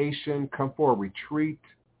vacation, come for a retreat,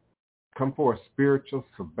 come for a spiritual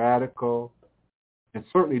sabbatical, and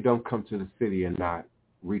certainly don't come to the city and not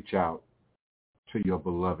reach out to your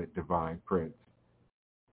beloved Divine Prince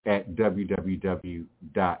at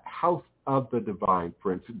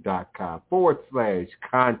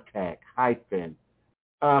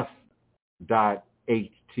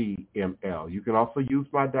You can also use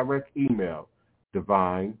my direct email,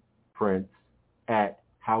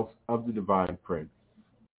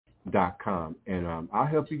 divineprince@houseofthedivineprince.com. And I'll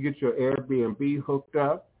help you get your Airbnb hooked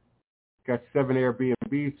up. Got 7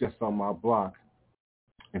 Airbnbs just on my block.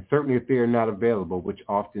 And certainly if they are not available, which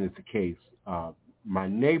often is the case, my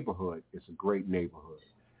neighborhood is a great neighborhood.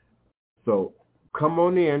 So come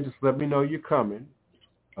on in. Just let me know you're coming.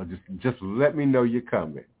 Or just let me know you're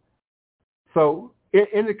coming. So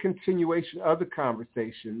in the continuation of the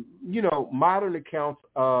conversation, you know, modern accounts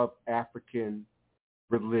of African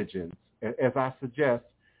religions, as I suggest,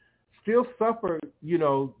 still suffer, you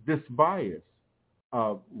know, this bias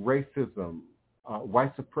of racism,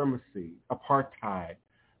 white supremacy, apartheid,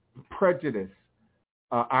 prejudice,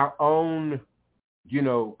 our own, you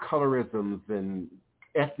know, colorisms and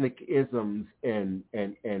ethnic isms and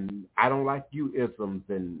I don't like you isms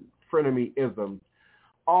and frenemy isms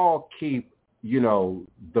all keep, you know,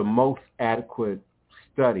 the most adequate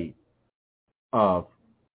study of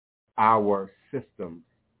our systems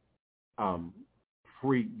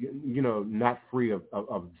free, you know, not free of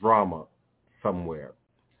drama somewhere.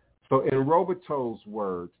 So in Roberto's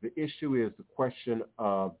words, the issue is the question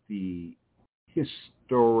of the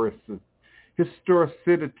historicity,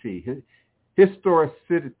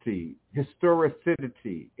 Historicity,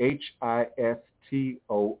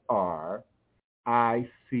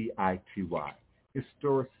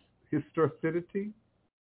 historicity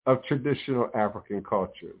of traditional African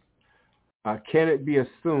cultures. Can it be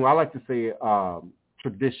assumed, I like to say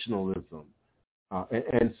traditionalism,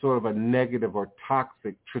 and sort of a negative or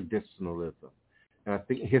toxic traditionalism. And I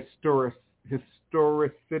think historicity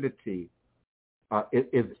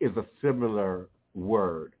is a similar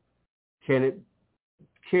word. Can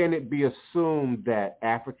it be assumed that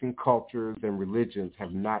African cultures and religions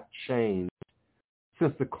have not changed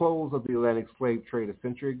since the close of the Atlantic slave trade a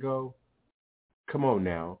century ago? Come on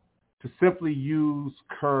now. To simply use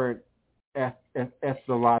current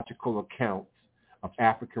ethnological accounts of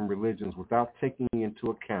African religions without taking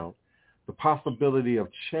into account the possibility of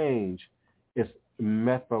change is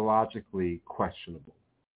methodologically questionable.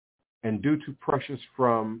 And due to pressures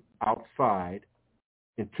from outside,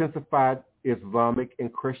 intensified Islamic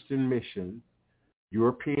and Christian missions,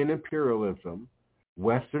 European imperialism,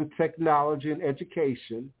 Western technology and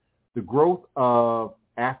education, the growth of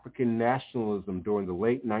African nationalism during the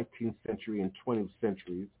late 19th century and 20th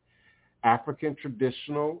centuries, African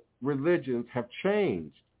traditional religions have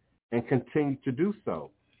changed and continue to do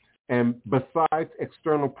so. And besides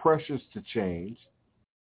external pressures to change,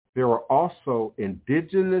 there are also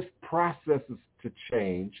indigenous processes to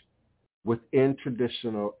change within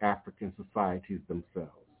traditional African societies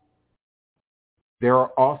themselves. There are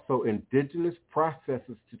also indigenous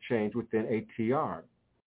processes to change within ATR.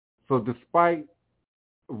 So despite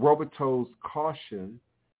Roberto's caution,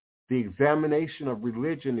 the examination of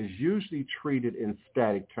religion is usually treated in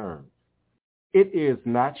static terms. It is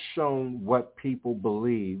not shown what people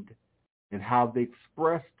believed and how they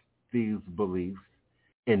expressed these beliefs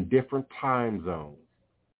in different time zones,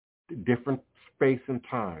 different space and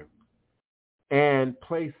time, and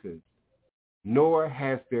places, nor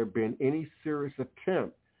has there been any serious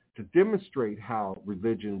attempt to demonstrate how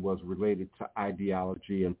religion was related to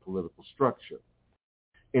ideology and political structure.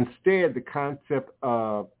 Instead, the concept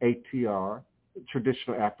of ATR,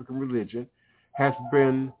 traditional African religion, has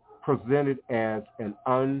been presented as an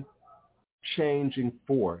unchanging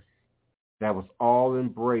force that was all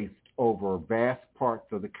embraced over vast parts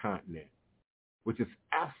of the continent, which is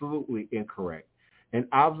absolutely incorrect. and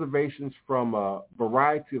observations from a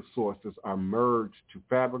variety of sources are merged to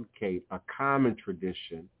fabricate a common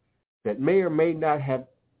tradition that may or may not have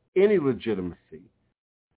any legitimacy.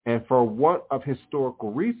 And for want of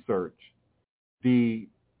historical research, the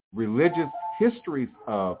religious histories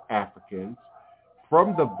of Africans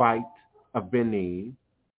from the Bight of Benin,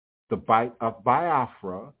 the Bight of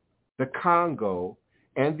Biafra, the Congo,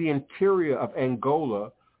 and the interior of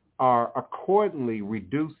Angola are accordingly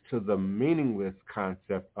reduced to the meaningless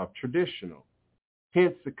concept of traditional.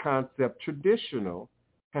 Hence, the concept traditional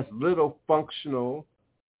has little functional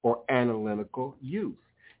or analytical use.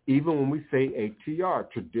 Even when we say ATR,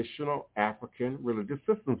 traditional African religious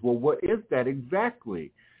systems. Well, what is that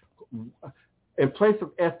exactly? In place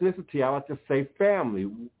of ethnicity, I like to say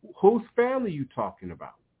family. Whose family are you talking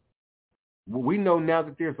about? We know now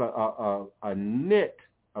that there's a knit,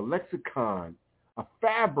 a lexicon, a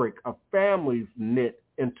fabric of families knit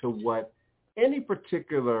into what any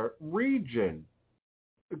particular region,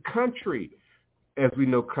 country, as we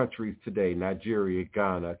know countries today, Nigeria,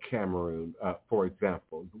 Ghana, Cameroon, for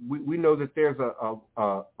example. We know that there's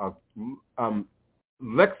a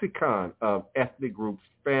lexicon of ethnic groups,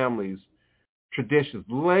 families, traditions,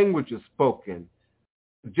 languages spoken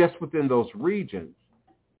just within those regions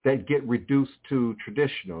that get reduced to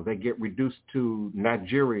traditional, they get reduced to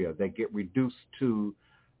Nigeria, they get reduced to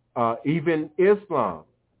even Islam,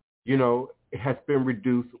 it has been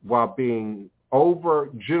reduced while being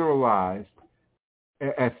over-generalized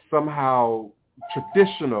as somehow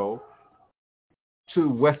traditional to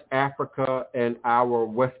West Africa and our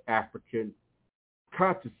West African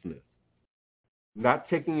consciousness, not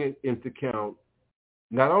taking into account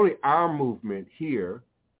not only our movement here,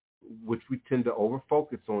 which we tend to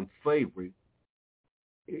over-focus on slavery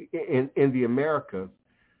in the Americas,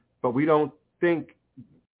 but we don't think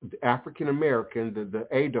the African-American, the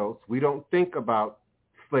ADOS, we don't think about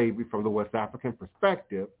slavery from the West African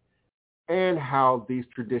perspective and how these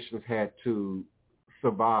traditions had to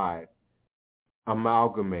survive,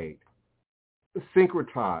 amalgamate,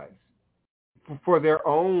 syncretize for their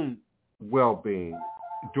own well-being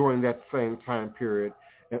during that same time period,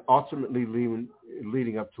 and ultimately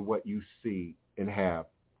leading up to what you see and have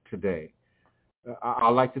today. I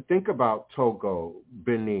like to think about Togo,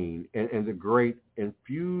 Benin, and the great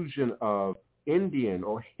infusion of Indian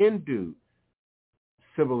or Hindu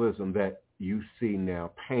symbolism that you see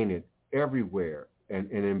now painted everywhere and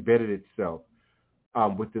embedded itself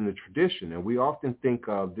within the tradition. And we often think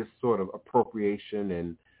of this sort of appropriation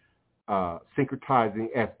and syncretizing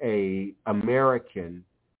as a American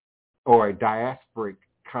or a diasporic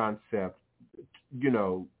concept,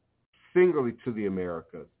 singularly to the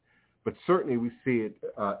Americas. But certainly we see it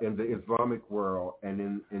in the Islamic world and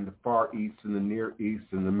in the Far East and the Near East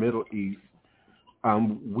and the Middle East.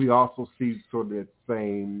 We also see sort of that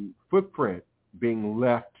same footprint being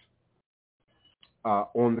left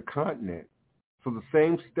on the continent. So the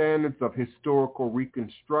same standards of historical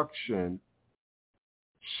reconstruction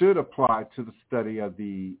should apply to the study of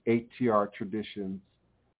the ATR traditions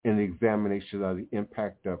and the examination of the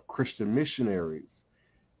impact of Christian missionaries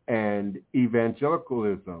and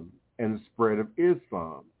evangelicalism and the spread of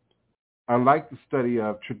Islam. Unlike the study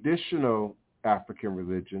of traditional African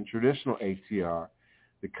religion, traditional ATR,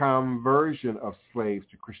 the conversion of slaves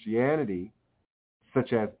to Christianity,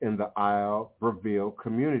 such as in the Isle Brazil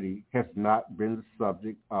community, has not been the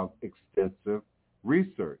subject of extensive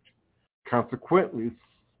research. Consequently,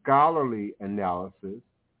 scholarly analysis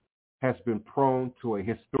has been prone to a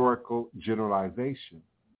historical generalization.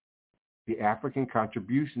 The African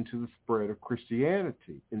contribution to the spread of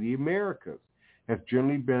Christianity in the Americas has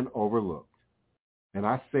generally been overlooked. And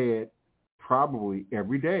I say it probably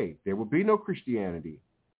every day. There will be no Christianity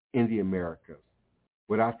in the Americas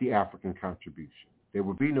without the African contribution. There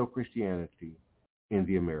will be no Christianity in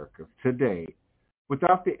the Americas today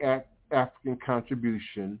without the African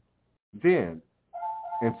contribution then,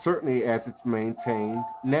 and certainly as it's maintained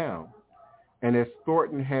now. And as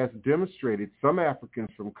Thornton has demonstrated, some Africans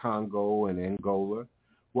from Congo and Angola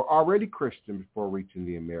were already Christian before reaching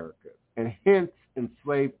the Americas. And hence,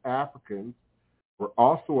 enslaved Africans were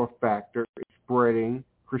also a factor in spreading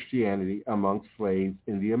Christianity among slaves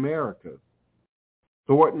in the Americas.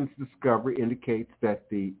 Thornton's discovery indicates that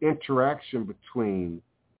the interaction between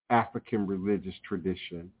African religious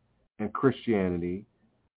tradition and Christianity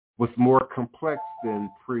was more complex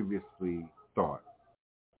than previously thought.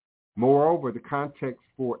 Moreover, the context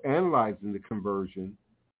for analyzing the conversion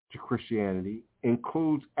to Christianity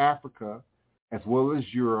includes Africa as well as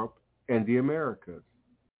Europe and the Americas.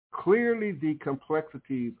 Clearly, the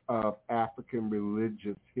complexities of African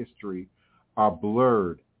religious history are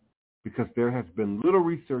blurred because there has been little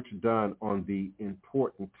research done on the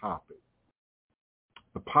important topic.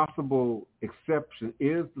 The possible exception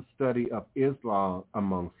is the study of Islam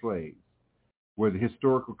among slaves, where the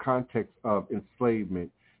historical context of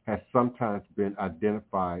enslavement has sometimes been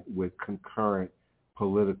identified with concurrent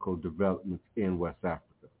political developments in West Africa.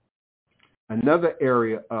 Another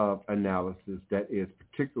area of analysis that is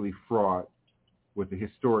particularly fraught with the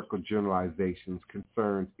historical generalizations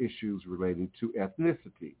concerns issues relating to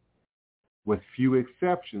ethnicity. With few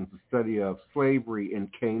exceptions, the study of slavery in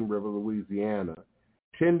Cane River, Louisiana,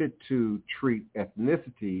 tended to treat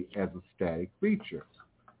ethnicity as a static feature.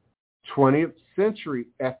 20th century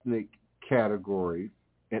ethnic categories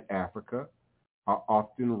in Africa are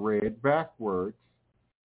often read backwards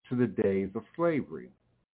to the days of slavery,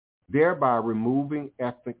 thereby removing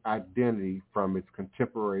ethnic identity from its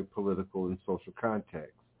contemporary political and social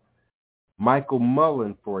context. Michael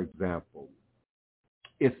Mullen, for example,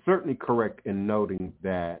 is certainly correct in noting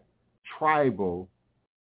that tribal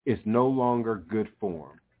is no longer good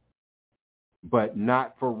form, but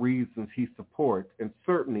not for reasons he supports, and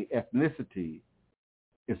certainly ethnicity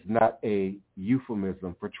is not a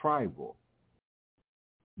euphemism for tribal.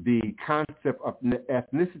 The concept of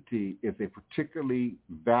ethnicity is a particularly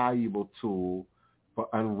valuable tool for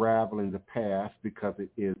unraveling the past because it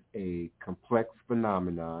is a complex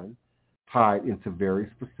phenomenon tied into very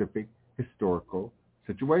specific historical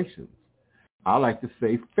situations. I like to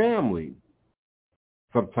say family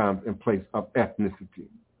sometimes in place of ethnicity.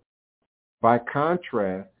 By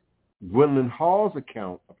contrast, Gwendolyn Hall's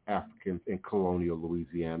account of Africans in colonial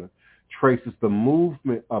Louisiana traces the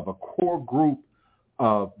movement of a core group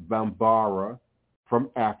of Bambara from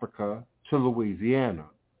Africa to Louisiana,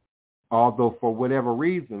 although for whatever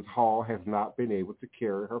reasons, Hall has not been able to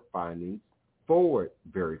carry her findings forward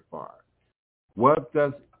very far. What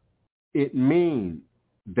does it mean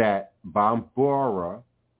that Bambara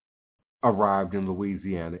arrived in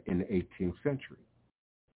Louisiana in the 18th century?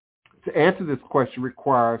 To answer this question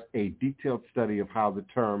requires a detailed study of how the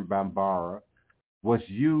term Bambara was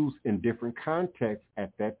used in different contexts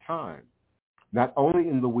at that time, not only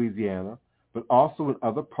in Louisiana, but also in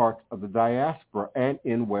other parts of the diaspora and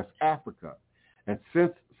in West Africa. And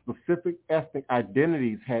since specific ethnic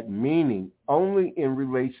identities had meaning only in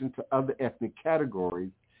relation to other ethnic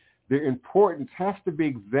categories, their importance has to be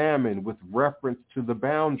examined with reference to the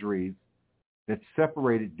boundaries that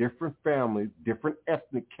separated different families, different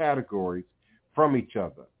ethnic categories from each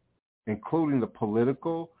other, including the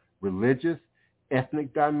political, religious,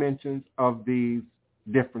 ethnic dimensions of these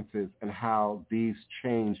differences and how these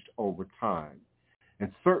changed over time.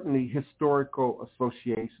 And certainly historical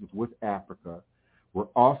associations with Africa were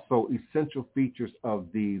also essential features of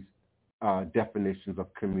these definitions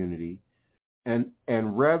of community. And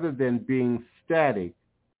rather than being static,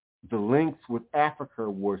 the links with Africa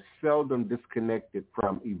were seldom disconnected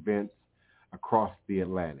from events across the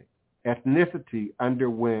Atlantic. Ethnicity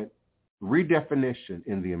underwent redefinition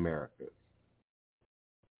in the Americas.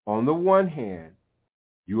 On the one hand,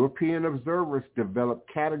 European observers developed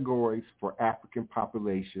categories for African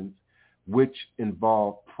populations which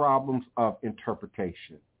involved problems of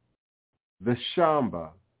interpretation. The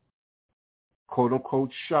Shamba,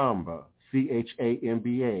 quote-unquote Shamba,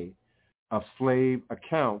 C-H-A-M-B-A, of slave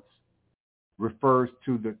accounts refers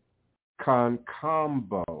to the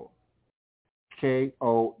Kankombo,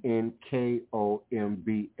 K-O-N-K-O-M-B-A,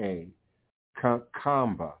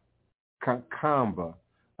 Kankamba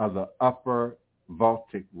of the Upper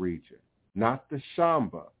Baltic region, not the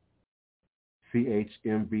Shamba,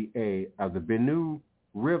 C-H-M-B-A, of the Benue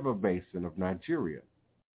River Basin of Nigeria.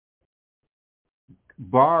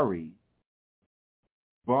 Bari,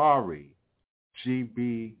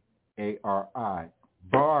 G-B-A-R-I,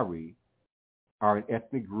 Bari are an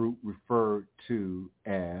ethnic group referred to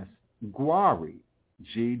as Gwari,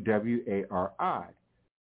 G-W-A-R-I,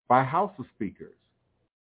 by Hausa speakers.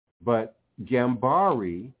 But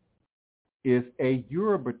Gambari is a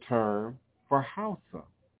Yoruba term for Hausa.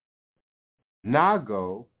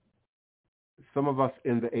 Nago, some of us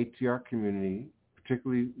in the ATR community,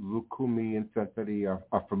 particularly Lukumi and Santari,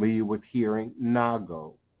 are familiar with hearing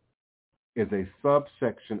Nago, is a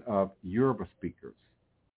subsection of Yoruba speakers,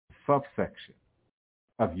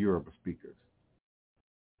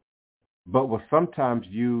 but was sometimes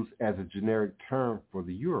used as a generic term for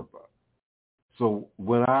the Yoruba. So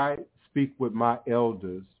when I speak with my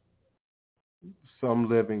elders, some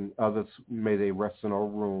living, others may they rest in our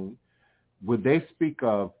room, when they speak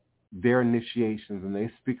of their initiations and they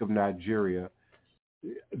speak of Nigeria,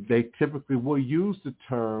 they typically will use the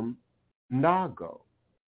term Nago.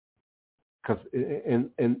 Because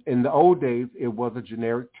in the old days, it was a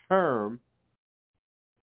generic term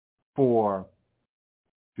for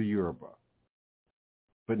the Yoruba.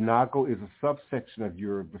 But Nago is a subsection of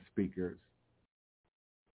Yoruba speakers.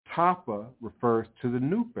 Tapa refers to the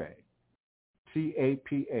Nupe.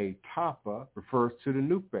 T-A-P-A, Tapa, refers to the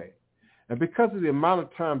Nupe. And because of the amount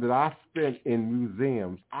of time that I spent in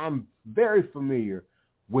museums, I'm very familiar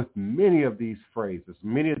with many of these phrases,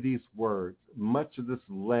 many of these words, much of this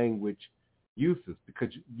language uses. Because,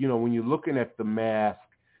 you know, when you're looking at the mask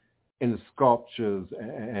and the sculptures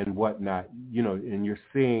and whatnot, you know, and you're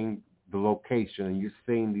seeing the location and you're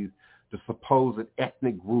seeing the supposed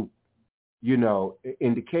ethnic group, you know,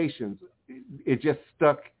 indications, it just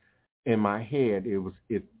stuck in my head.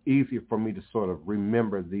 It's easier for me to sort of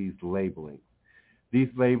remember these labelings. These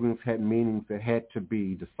labelings had meanings that had to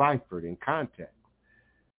be deciphered in context.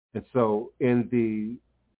 And so in the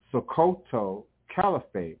Sokoto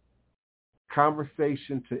Caliphate,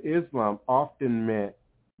 conversation to Islam often meant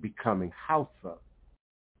becoming Hausa,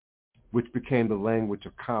 which became the language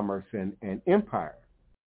of commerce and empire.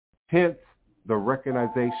 Hence, the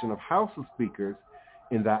recognition of Hausa speakers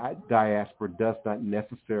in the diaspora does not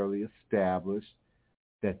necessarily establish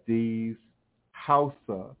that these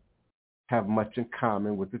Hausa have much in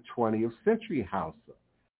common with the 20th century Hausa,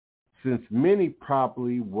 since many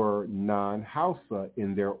probably were non-Hausa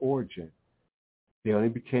in their origin. They only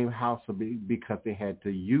became Hausa because they had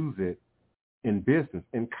to use it in business,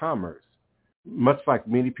 in commerce. Much like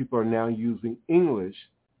many people are now using English,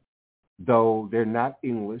 though they're not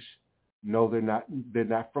English. No, they're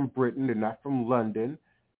not from Britain. They're not from London.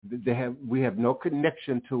 We have no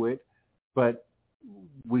connection to it, but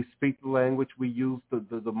we speak the language. We use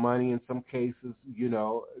the money in some cases. You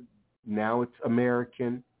know, now it's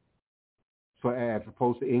American. So as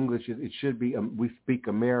opposed to English, it should be we speak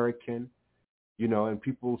American. You know, and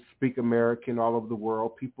people speak American all over the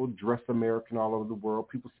world. People dress American all over the world.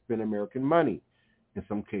 People spend American money, in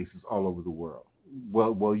some cases, all over the world.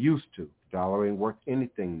 Well, used to. The dollar ain't worth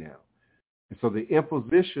anything now. And so the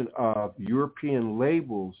imposition of European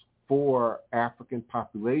labels for African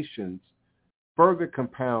populations further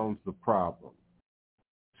compounds the problem,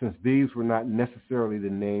 since these were not necessarily the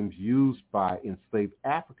names used by enslaved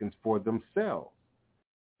Africans for themselves.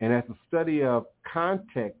 And as a study of as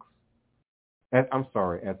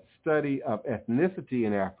the study of ethnicity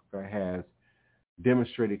in Africa has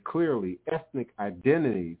demonstrated clearly, ethnic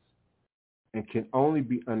identities and can only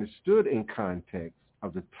be understood in context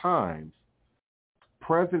of the times.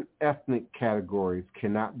 Present ethnic categories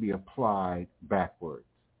cannot be applied backwards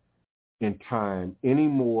in time any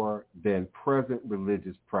more than present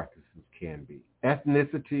religious practices can be.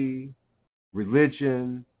 Ethnicity,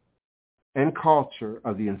 religion, and culture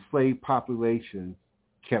of the enslaved populations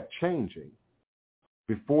kept changing.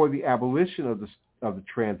 Before the abolition of the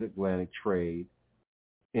transatlantic trade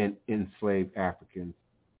in enslaved Africans,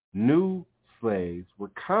 new slaves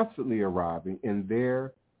were constantly arriving and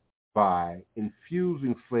thereby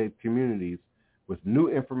infusing slave communities with new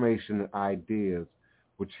information and ideas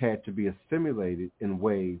which had to be assimilated in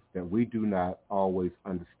ways that we do not always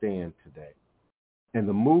understand today. And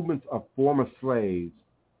the movements of former slaves,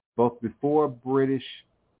 both before British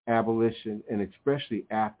abolition and especially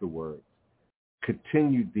afterwards,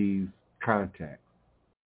 continued these contacts.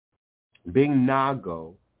 Being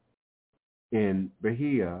Nago in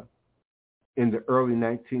Bahia in the early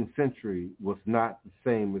 19th century was not the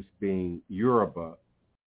same as being Yoruba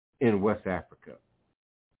in West Africa.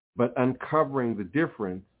 But uncovering the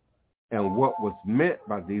difference and what was meant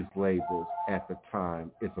by these labels at the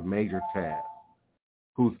time is a major task,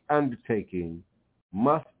 whose undertaking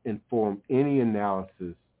must inform any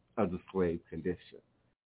analysis of the slave condition.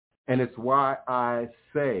 And it's why I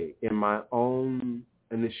say in my own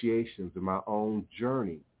initiations, in my own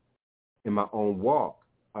journey, in my own walk,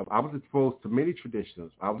 I was exposed to many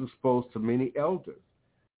traditions. I was exposed to many elders.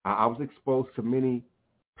 I was exposed to many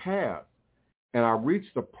paths. And I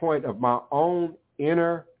reached a point of my own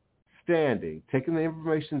inner standing, taking the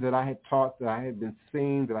information that I had taught, that I had been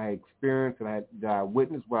seeing, that I had experienced, that I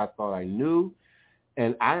witnessed, what I thought I knew,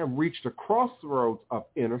 and I have reached a crossroads of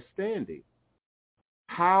inner standing.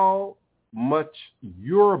 How much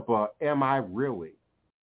Yoruba am I really?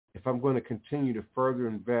 If I'm going to continue to further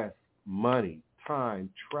invest money, time,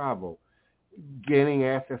 travel, gaining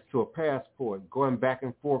access to a passport, going back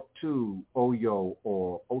and forth to Oyo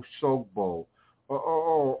or Oshogbo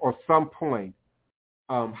or some point,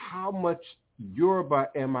 how much Yoruba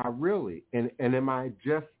am I really? And am I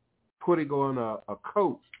just putting on a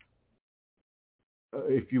coat,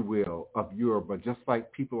 if you will, of Yoruba, just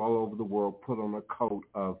like people all over the world put on a coat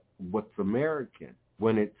of what's American?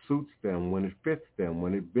 when it suits them, when it fits them,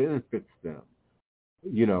 when it benefits them,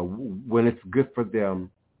 when it's good for them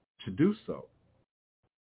to do so.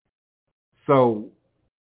 So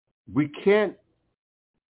we can't,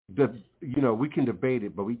 we can debate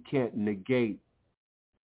it, but we can't negate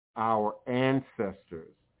our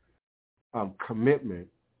ancestors' commitment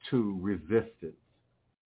to resistance,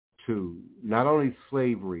 to not only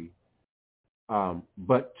slavery,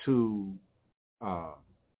 but to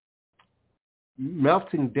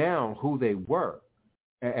melting down who they were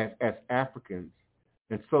as Africans.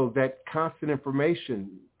 And so that constant information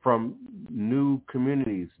from new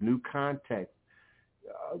communities, new contexts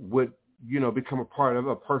would, become a part of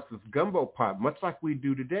a person's gumbo pot, much like we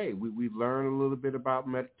do today. We learn a little bit about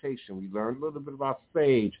meditation. We learn a little bit about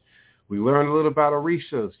sage. We learn a little about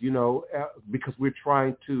orishas, because we're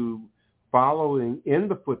trying to following in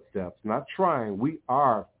the footsteps, not trying, we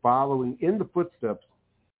are following in the footsteps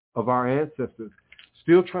of our ancestors,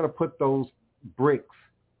 still trying to put those bricks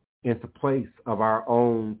into place of our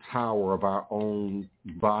own tower, of our own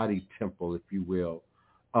body temple, if you will,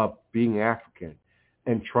 of being African,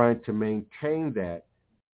 and trying to maintain that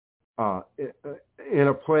in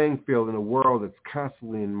a playing field in a world that's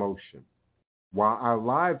constantly in motion, while our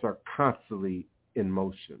lives are constantly in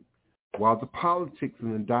motion, while the politics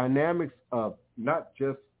and the dynamics of not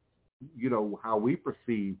just, how we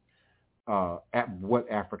perceive at what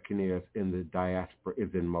African is in the diaspora is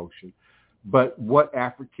in motion, but what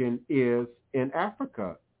African is in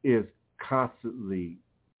Africa is constantly,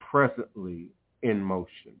 presently in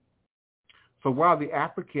motion. So while the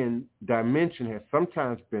African dimension has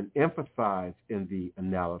sometimes been emphasized in the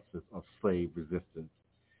analysis of slave resistance,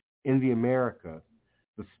 in the Americas,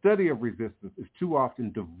 the study of resistance is too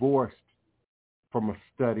often divorced from a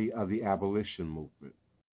study of the abolition movement.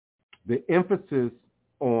 The emphasis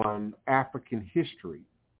on African history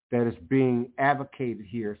that is being advocated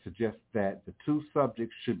here suggests that the two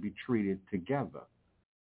subjects should be treated together.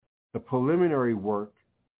 The preliminary work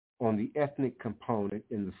on the ethnic component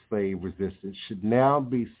in the slave resistance should now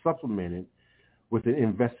be supplemented with an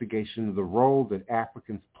investigation of the role that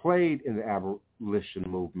Africans played in the abolition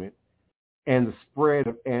movement and the spread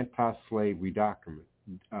of anti-slavery doctrines.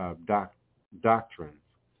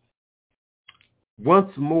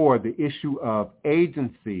 Once more, the issue of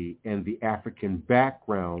agency and the African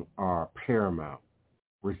background are paramount.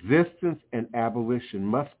 Resistance and abolition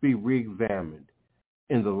must be reexamined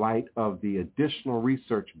in the light of the additional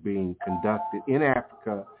research being conducted in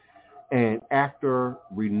Africa and after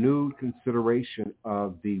renewed consideration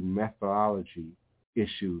of the methodology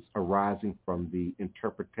issues arising from the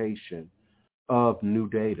interpretation of new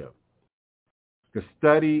data. The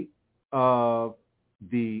study of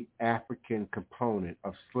the African component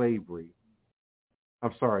of the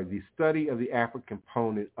study of the African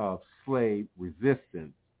component of slave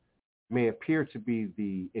resistance may appear to be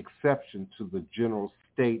the exception to the general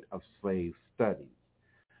state of slave studies,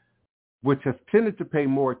 which has tended to pay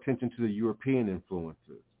more attention to the European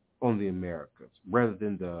influences on the Americas rather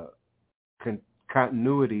than the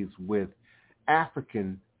continuities with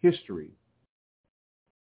African history.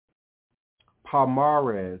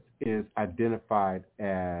 Palmares is identified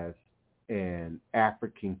as an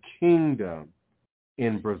African kingdom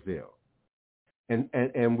in Brazil.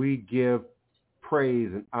 And we give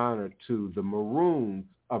praise and honor to the Maroons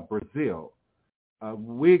of Brazil.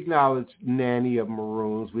 We acknowledge Nanny of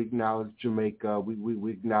Maroons. We acknowledge Jamaica.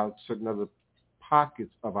 We acknowledge certain other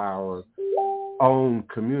pockets of our own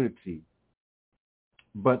community.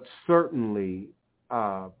 But certainly,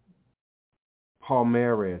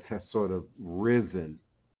 Palmares has sort of risen,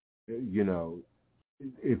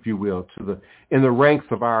 if you will, in the ranks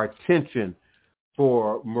of our attention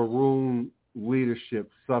for Maroon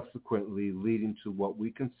leadership, subsequently leading to what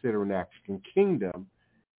we consider an African kingdom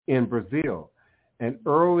in Brazil. An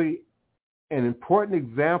important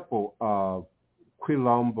example of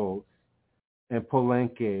quilombos and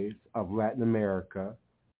palenques of Latin America,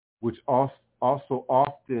 which also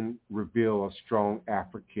often reveal a strong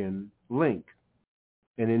African link.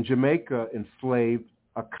 And in Jamaica, enslaved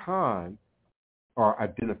Akan are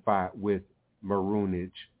identified with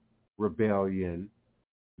Maroonage, rebellion.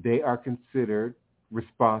 They are considered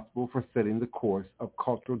responsible for setting the course of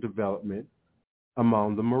cultural development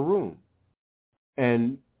among the Maroon.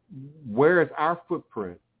 And where is our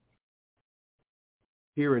footprint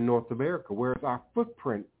here in North America? Where is our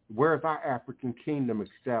footprint? Where is our African kingdom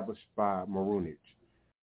established by Maroonage?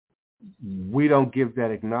 We don't give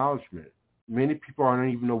that acknowledgement. Many people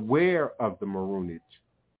aren't even aware of the Maroonage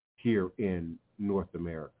here in North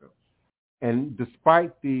America. And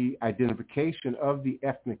despite the identification of the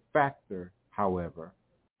ethnic factor, however,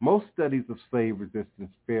 Most studies of slave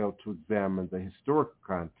resistance fail to examine the historical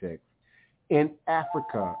context in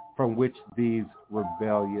Africa from which these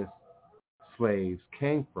rebellious slaves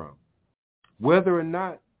came from. Whether or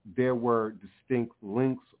not there were distinct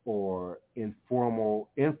links or informal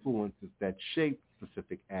influences that shaped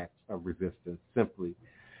specific acts of resistance simply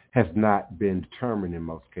has not been determined in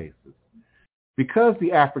most cases. Because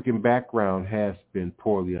the African background has been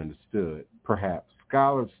poorly understood, perhaps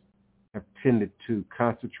scholars have tended to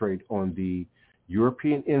concentrate on the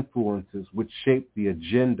European influences which shaped the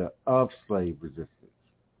agenda of slave resistance.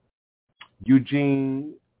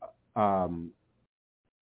 Eugene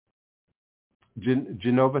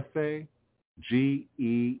Genovese,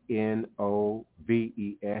 Genovese,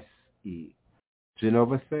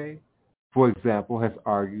 Genovese, for example, has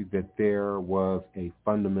argued that there was a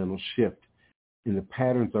fundamental shift in the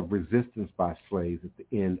patterns of resistance by slaves at the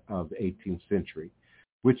end of the 18th century,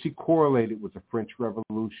 which he correlated with the French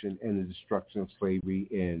Revolution and the destruction of slavery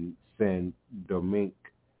in Saint-Domingue,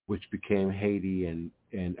 which became Haiti and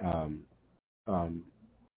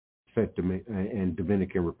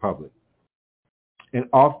Dominican Republic. And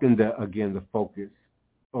often, the focus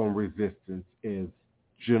on resistance is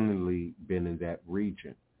generally been in that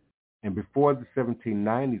region. And before the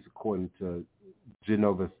 1790s, according to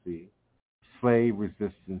Genovese, slave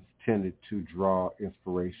resistance tended to draw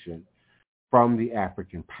inspiration from the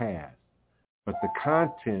African past, but the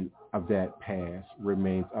content of that past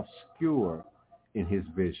remains obscure in his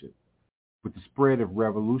vision. With the spread of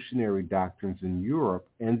revolutionary doctrines in Europe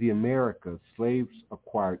and the Americas, slaves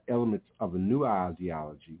acquired elements of a new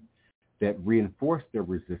ideology that reinforced their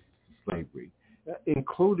resistance to slavery,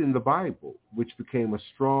 including the Bible, which became a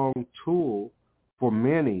strong tool for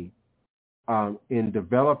many in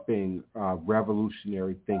developing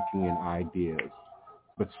revolutionary thinking and ideas,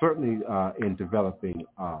 but certainly in developing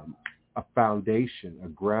a foundation, a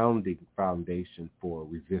grounding foundation for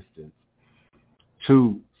resistance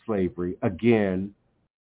to slavery, again,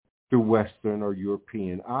 through Western or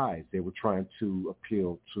European eyes. They were trying to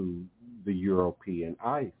appeal to the European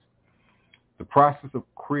eyes. The process of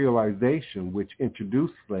creolization, which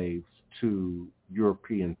introduced slaves to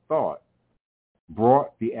European thought,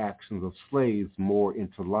 brought the actions of slaves more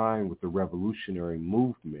into line with the revolutionary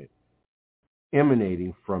movement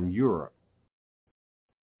emanating from Europe.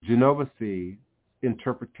 Genovese's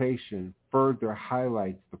interpretation further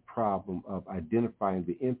highlights the problem of identifying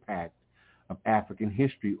the impact of African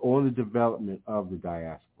history on the development of the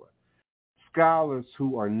diaspora. Scholars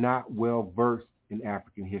who are not well versed in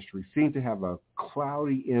African history seem to have a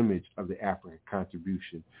cloudy image of the African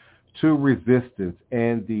contribution to resistance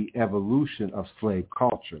and the evolution of slave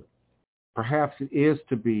culture. Perhaps it is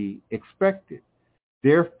to be expected,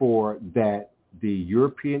 therefore, that the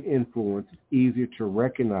European influence is easier to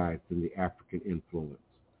recognize than the African influence.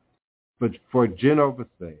 But for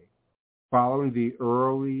Genovese, following the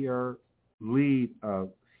earlier lead of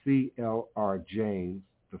C.L.R. James,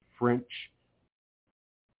 the French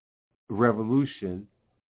Revolution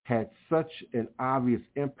had such an obvious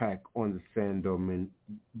impact on the Saint-Domingue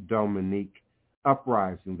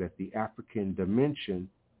uprising that the African dimension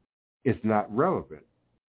is not relevant.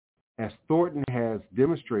 As Thornton has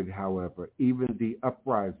demonstrated, however, even the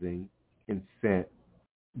uprising in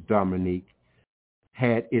Saint-Domingue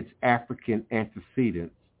had its African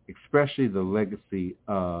antecedents, especially the legacy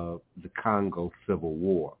of the Congo Civil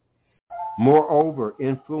War. Moreover,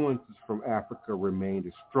 influences from Africa remained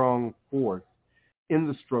a strong force in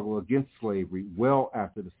the struggle against slavery well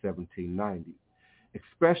after the 1790s,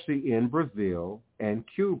 especially in Brazil and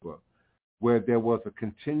Cuba, where there was a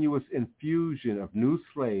continuous infusion of new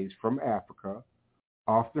slaves from Africa,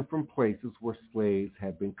 often from places where slaves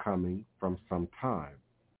had been coming from some time.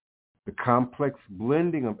 The complex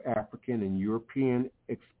blending of African and European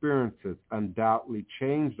experiences undoubtedly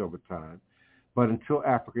changed over time, but until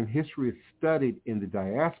African history is studied in the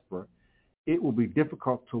diaspora, it will be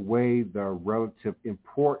difficult to weigh the relative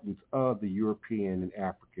importance of the European and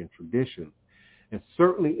African traditions. And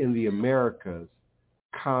certainly in the Americas,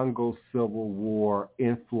 Congo Civil War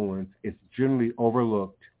influence is generally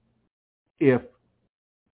overlooked if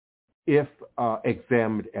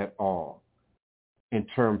examined at all in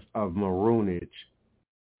terms of maroonage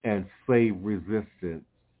and slave resistance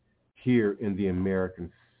here in the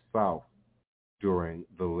American South during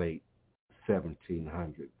the late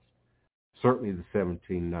 1700s, certainly the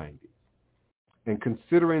 1790s. And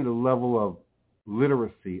considering the level of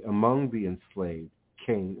literacy among the enslaved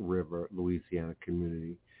King River, Louisiana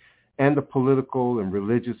community, and the political and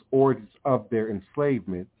religious origins of their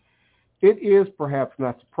enslavement, it is perhaps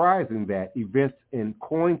not surprising that events in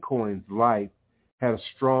Coin's life had a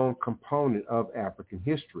strong component of African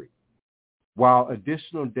history. While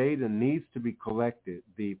additional data needs to be collected,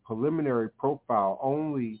 the preliminary profile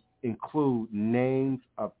only includes names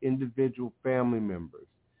of individual family members,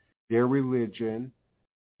 their religion,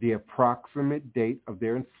 the approximate date of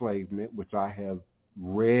their enslavement, which I have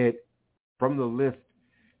read from the list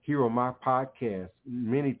here on my podcast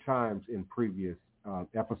many times in previous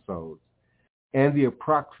episodes, and the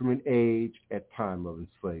approximate age at time of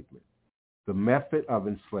enslavement, the method of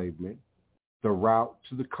enslavement, the route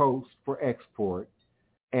to the coast for export,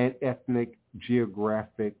 and ethnic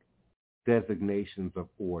geographic designations of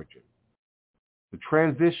origin. The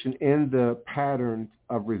transition in the patterns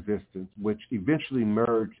of resistance, which eventually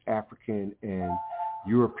merged African and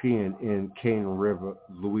European in Cane River,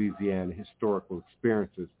 Louisiana historical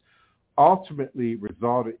experiences, ultimately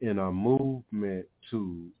resulted in a movement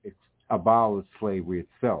to abolish slavery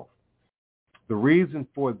itself. The reason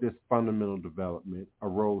for this fundamental development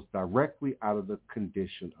arose directly out of the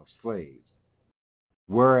condition of slaves.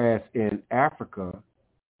 Whereas in Africa,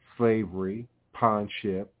 slavery,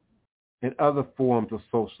 pawnship, and other forms of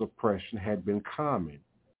social oppression had been common,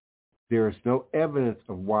 there is no evidence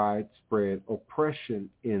of widespread oppression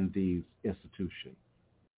in these institutions.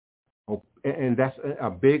 And that's a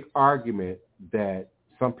big argument that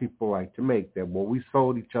some people like to make, that, well, we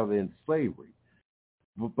sold each other into slavery.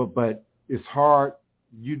 But it's hard,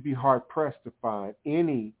 you'd be hard-pressed to find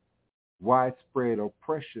any widespread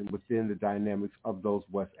oppression within the dynamics of those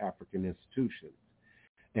West African institutions.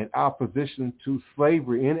 And opposition to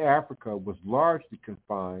slavery in Africa was largely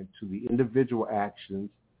confined to the individual actions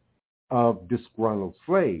of disgruntled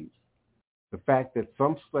slaves. The fact that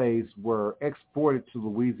some slaves were exported to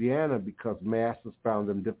Louisiana because masters found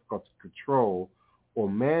them difficult to control or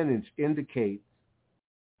manage indicates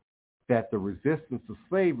that the resistance to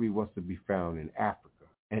slavery was to be found in Africa.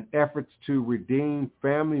 And efforts to redeem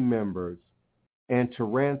family members and to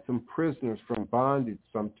ransom prisoners from bondage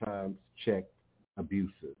sometimes checked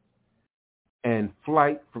abuses. And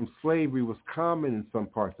flight from slavery was common in some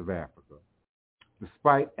parts of Africa.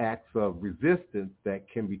 Despite acts of resistance that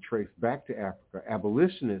can be traced back to Africa,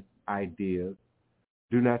 abolitionist ideas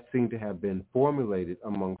do not seem to have been formulated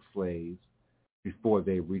among slaves before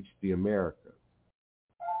they reached the Americas.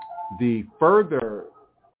 The further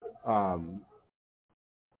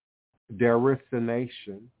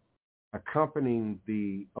deracination accompanying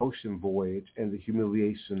the ocean voyage and the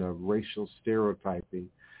humiliation of racial stereotyping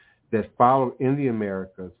that followed in the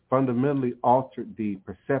Americas fundamentally altered the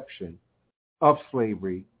perception of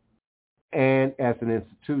slavery and as an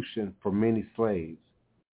institution for many slaves.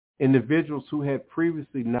 Individuals who had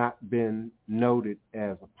previously not been noted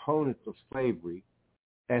as opponents of slavery,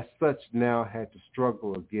 as such, now had to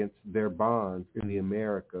struggle against their bonds in the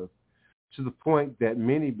Americas, to the point that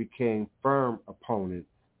many became firm opponents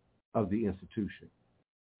of the institution.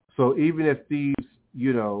 So even if these,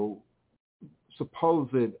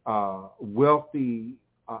 supposed wealthy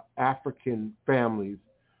African families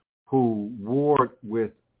who warred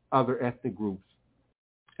with other ethnic groups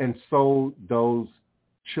and sold those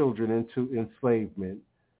children into enslavement,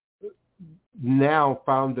 now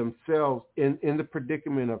found themselves in the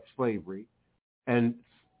predicament of slavery, and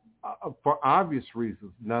for obvious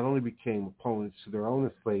reasons, not only became opponents to their own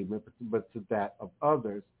enslavement, but to that of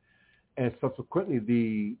others, and subsequently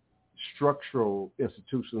the structural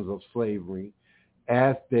institutions of slavery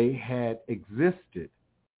as they had existed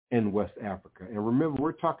in West Africa. And remember,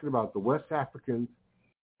 we're talking about the West Africans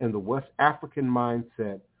and the West African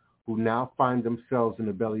mindset who now find themselves in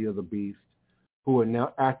the belly of the beast, who are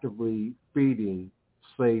now actively feeding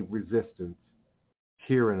slave resistance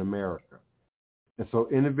here in America. And so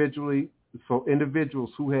individuals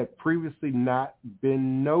who had previously not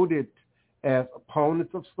been noted as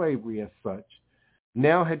opponents of slavery as such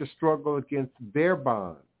now had to struggle against their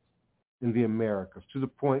bonds in the Americas, to the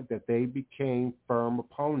point that they became firm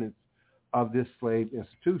opponents of this slave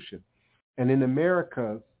institution. And in the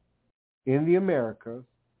Americas,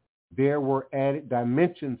 there were added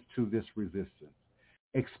dimensions to this resistance,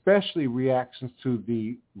 especially reactions to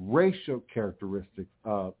the racial characteristics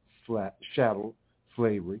of chattel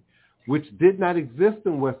slavery, which did not exist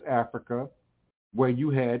in West Africa, where you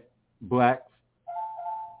had blacks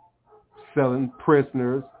selling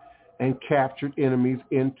prisoners and captured enemies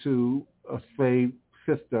into a slave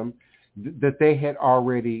system that they had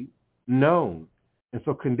already known. And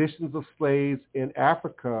so conditions of slaves in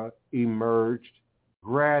Africa emerged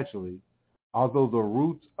gradually, although the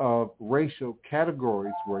roots of racial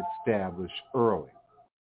categories were established early.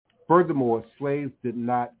 Furthermore, slaves did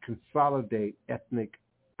not consolidate ethnic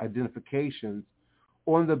identifications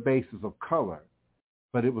on the basis of color,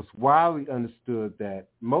 but it was widely understood that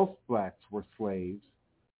most blacks were slaves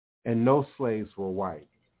and no slaves were white.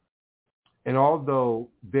 And although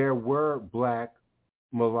there were black,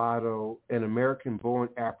 mulatto, and American-born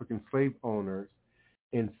African slave owners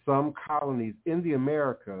in some colonies in the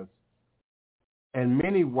Americas, and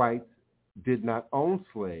many whites did not own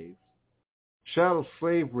slaves, chattel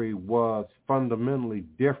slavery was fundamentally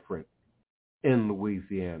different in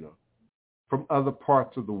Louisiana from other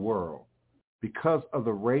parts of the world because of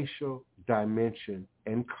the racial dimension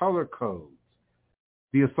and color codes.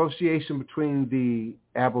 The association between the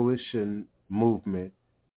abolition movement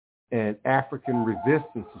and African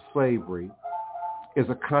resistance to slavery is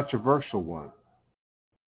a controversial one.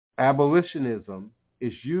 Abolitionism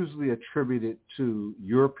is usually attributed to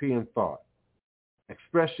European thought,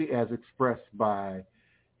 especially as expressed by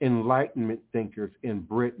Enlightenment thinkers in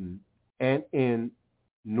Britain and in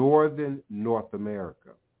northern North America.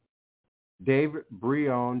 David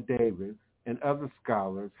Breon Davis and other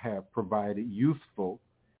scholars have provided useful,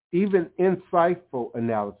 even insightful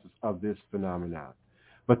analysis of this phenomenon.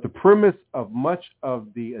 But the premise of much of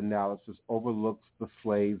the analysis overlooks the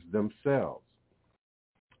slaves themselves.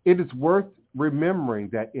 It is worth remembering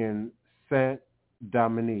that in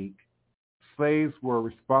Saint-Dominique, slaves were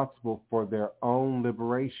responsible for their own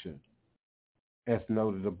liberation, as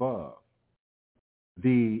noted above.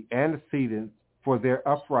 The antecedents for their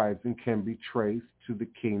uprising can be traced to the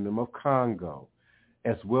Kingdom of Congo,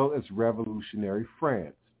 as well as revolutionary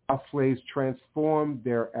France. How slaves transformed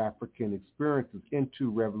their African experiences into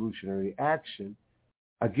revolutionary action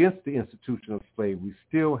against the institution of slavery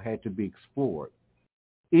still had to be explored.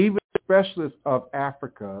 Even specialists of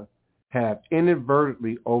Africa have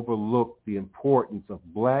inadvertently overlooked the importance of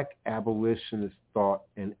black abolitionist thought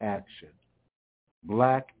and action.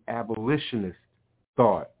 Black abolitionist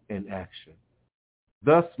thought and action.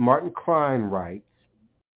 Thus, Martin Klein writes,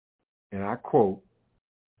 and I quote,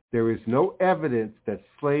 "There is no evidence that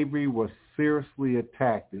slavery was seriously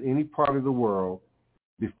attacked in any part of the world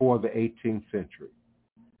before the 18th century.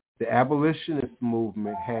 The abolitionist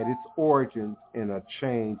movement had its origins in a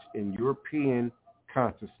change in European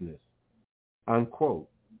consciousness," unquote.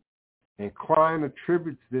 And Klein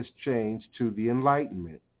attributes this change to the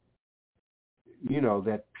Enlightenment,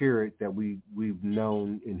 that period that we've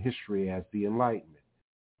known in history as the Enlightenment,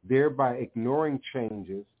 thereby ignoring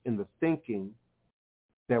changes in the thinking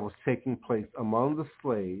that was taking place among the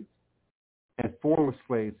slaves and former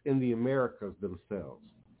slaves in the Americas themselves.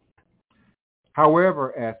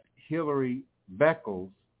 However, as Hilary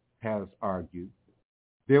Beckles has argued,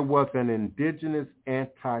 there was an indigenous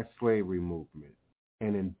anti-slavery movement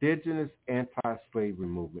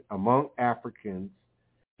among Africans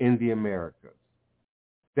in the Americas.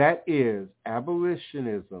 That is,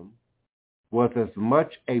 abolitionism was as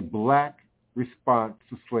much a black response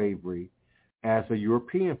to slavery as a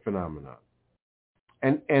European phenomenon.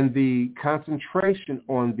 And the concentration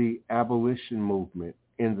on the abolition movement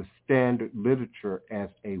in the standard literature as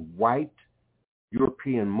a white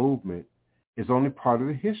European movement is only part of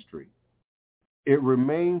the history. It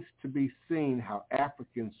remains to be seen how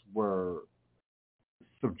Africans were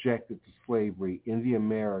subjected to slavery in the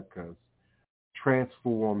Americas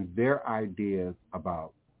transformed their ideas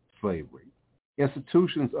about slavery.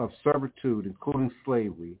 Institutions of servitude, including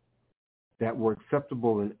slavery, that were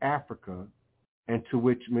acceptable in Africa and to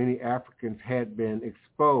which many Africans had been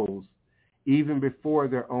exposed even before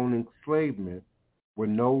their own enslavement, were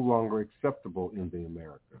no longer acceptable in the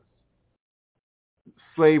Americas.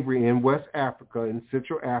 Slavery in West Africa and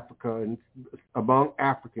Central Africa and among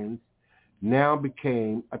Africans now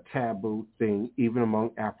became a taboo thing even among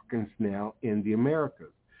Africans now in the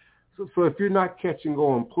Americas. So if you're not catching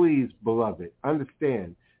on, please, beloved,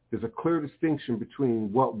 understand there's a clear distinction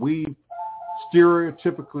between what we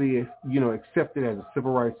stereotypically, accepted as a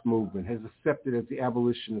civil rights movement, has accepted as the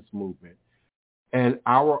abolitionist movement, and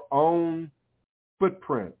our own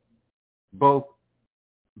footprint, both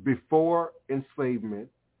before enslavement,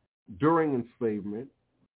 during enslavement,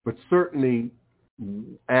 but certainly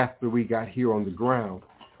after we got here on the ground,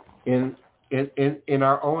 in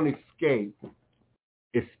our own escape,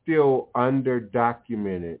 is still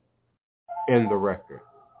underdocumented in the record.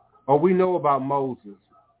 Oh, we know about Moses,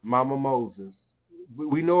 Mama Moses.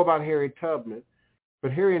 We know about Harriet Tubman,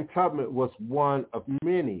 but Harriet Tubman was one of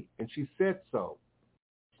many, and she said so,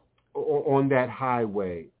 on that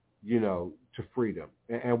highway, to freedom.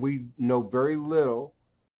 And we know very little,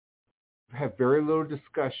 have very little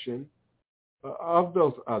discussion of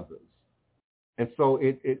those others. And so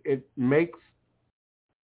it makes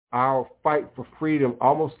our fight for freedom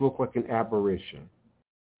almost look like an aberration.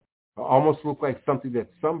 almost look like something that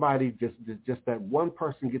somebody just that one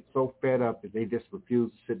person gets so fed up that they just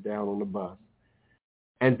refuse to sit down on the bus.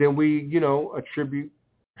 And then we, attribute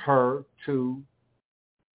her to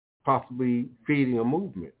possibly feeding a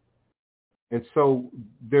movement. And so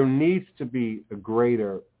there needs to be a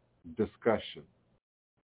greater discussion,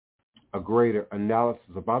 a greater analysis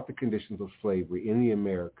about the conditions of slavery in the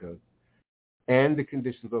Americas and the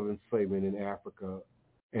conditions of enslavement in Africa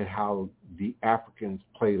and how the Africans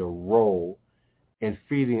played a role in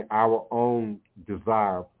feeding our own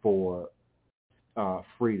desire for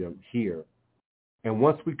freedom here. And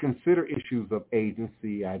once we consider issues of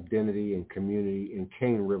agency, identity, and community in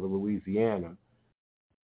Cane River, Louisiana,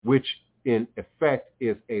 which in effect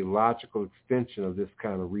is a logical extension of this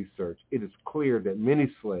kind of research, it is clear that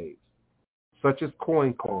many slaves, such as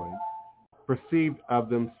Coin, perceived of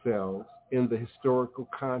themselves in the historical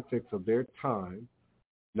context of their time,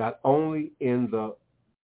 not only in the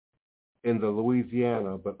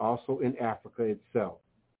Louisiana, but also in Africa itself,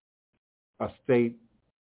 a state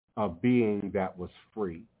of being that was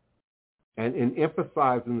free. And in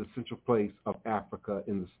emphasizing the central place of Africa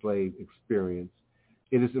in the slave experience,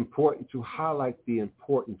 it is important to highlight the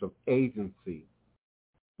importance of agency.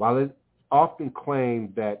 While it's often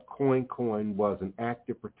claimed that Coin was an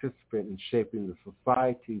active participant in shaping the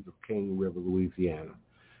societies of Cane River, Louisiana,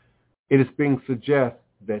 it is being suggested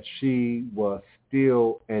that she was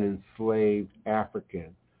still an enslaved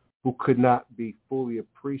African who could not be fully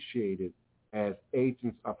appreciated as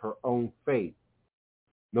agents of her own fate,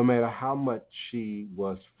 no matter how much she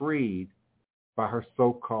was freed by her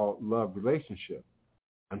so-called love relationship,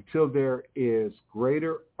 until there is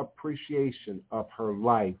greater appreciation of her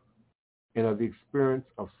life and of the experience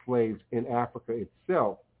of slaves in Africa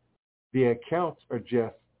itself. The accounts are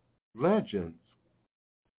just legends.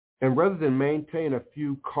 And rather than maintain a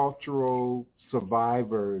few cultural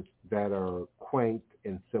survivors that are quaint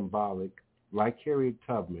and symbolic, like Harriet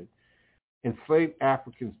Tubman, enslaved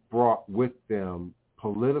Africans brought with them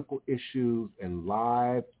political issues and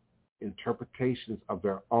live interpretations of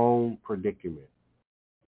their own predicament,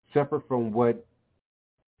 separate from what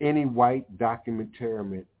any white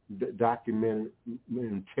documentarian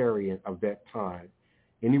of that time,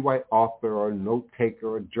 any white author or note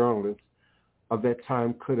taker or journalist of that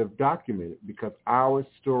time could have documented, because our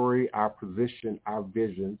story, our position, our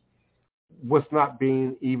vision was not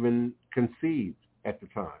being even conceived at the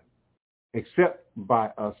time, except by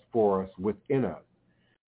us, for us, within us.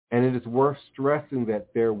 And it is worth stressing that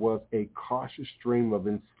there was a cautious stream of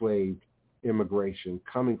enslaved immigration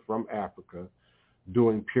coming from Africa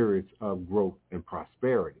during periods of growth and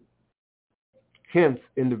prosperity. Hence,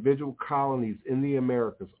 individual colonies in the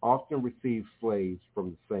Americas often received slaves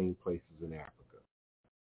from the same places in Africa,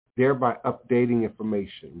 thereby updating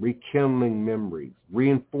information, rekindling memories,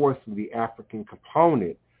 reinforcing the African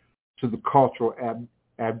component to the cultural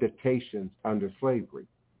adaptations under slavery.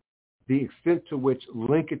 The extent to which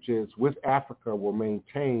linkages with Africa were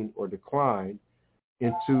maintained or declined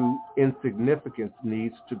into insignificance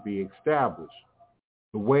needs to be established.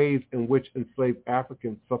 The ways in which enslaved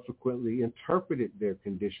Africans subsequently interpreted their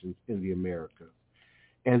conditions in the Americas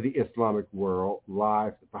and the Islamic world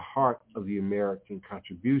lies at the heart of the American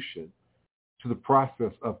contribution to the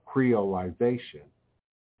process of creolization,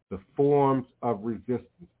 the forms of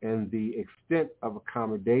resistance, and the extent of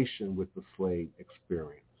accommodation with the slave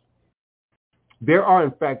experience. There are,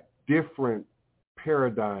 in fact, different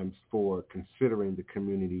paradigms for considering the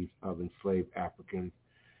communities of enslaved Africans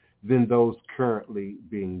than those currently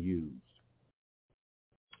being used.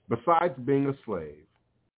 Besides being a slave,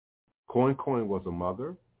 Coin was a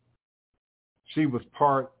mother. She was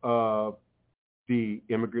part of the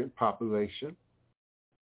immigrant population,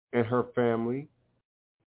 and her family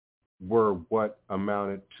were what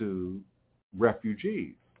amounted to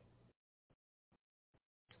refugees,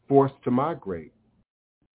 forced to migrate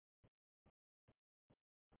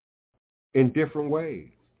in different ways,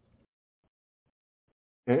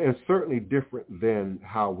 and certainly different than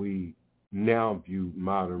how we now view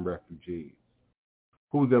modern refugees,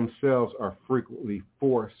 who themselves are frequently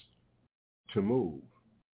forced to move.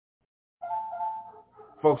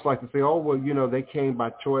 Folks like to say, oh, well, they came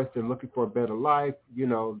by choice. They're looking for a better life.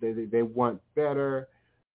 They want better.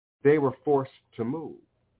 They were forced to move.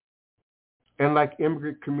 And like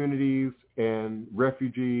immigrant communities and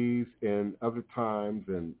refugees in other times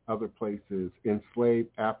and other places, enslaved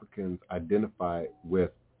Africans identified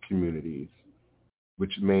with communities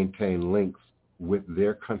which maintain links with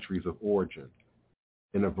their countries of origin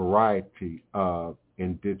in a variety of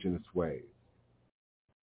ingenious ways.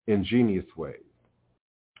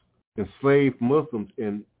 Enslaved Muslims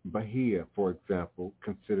in Bahia, for example,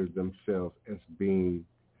 considered themselves as being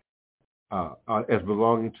as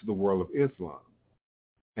belonging to the world of Islam,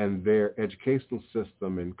 and their educational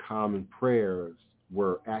system and common prayers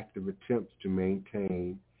were active attempts to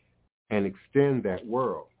maintain and extend that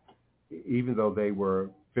world, even though they were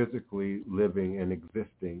physically living and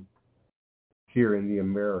existing here in the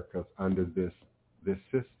Americas under this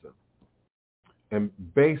system. And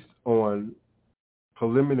based on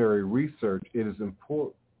preliminary research, it is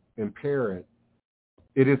apparent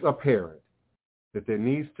that there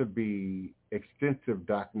needs to be extensive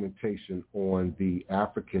documentation on the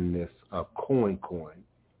Africanness of coin,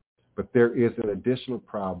 but there is an additional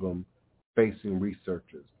problem facing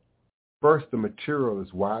researchers. First, the material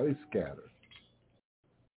is widely scattered,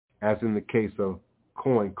 as in the case of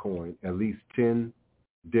coin, at least 10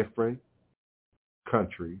 different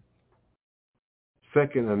countries.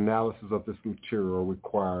 Second, analysis of this material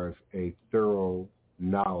requires a thorough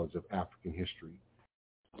knowledge of African history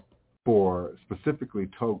for specifically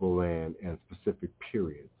Togoland and specific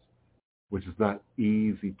periods, which is not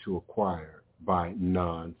easy to acquire by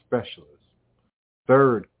non-specialists.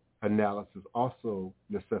 Third, analysis also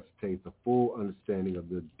necessitates a full understanding of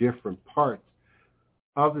the different parts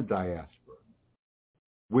of the diaspora,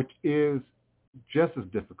 which is just as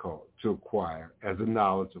difficult to acquire as the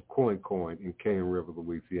knowledge of coin in Cane River,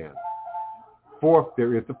 Louisiana. Fourth,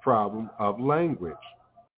 there is the problem of language.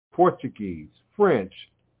 Portuguese, French,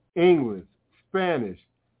 English, Spanish,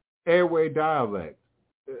 airway dialects.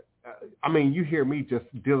 I mean, you hear me just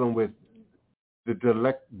dealing with the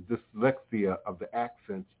dyslexia of the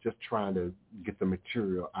accents, just trying to get the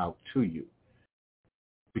material out to you.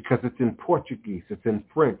 Because it's in Portuguese, it's in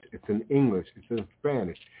French, it's in English, it's in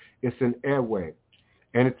Spanish, it's in airway,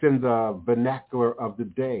 and it's in the vernacular of the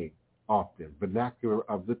day often, vernacular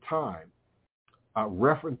of the time,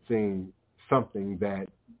 referencing something that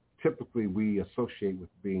typically we associate with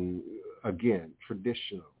being, again,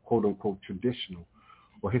 traditional, quote unquote traditional,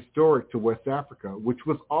 or historic to West Africa, which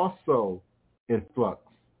was also in flux,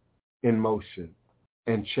 in motion,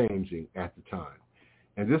 and changing at the time.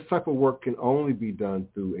 And this type of work can only be done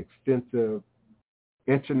through extensive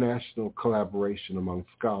international collaboration among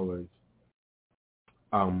scholars,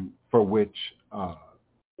 for which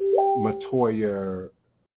Matoya,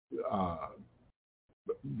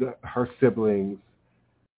 her siblings,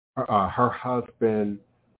 her husband,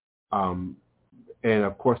 and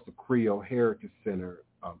of course the Creole Heritage Center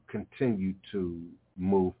continue to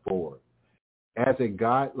move forward. As a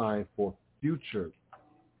guideline for future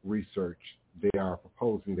research, they are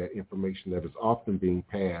proposing that information that is often being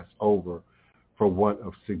passed over for one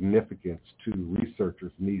of significance to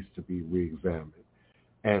researchers needs to be reexamined.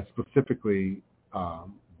 And specifically,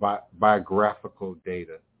 biographical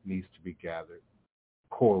data needs to be gathered,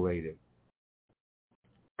 correlated,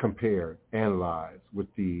 compared, analyzed with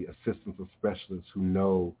the assistance of specialists who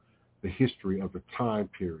know the history of the time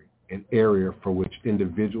period and area for which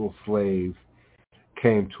individual slaves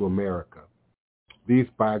came to America. These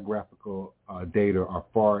biographical data are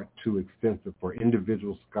far too extensive for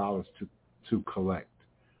individual scholars to collect.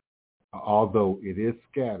 Although it is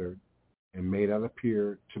scattered and may not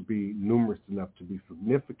appear to be numerous enough to be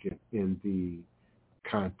significant in the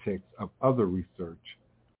context of other research,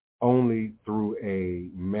 only through a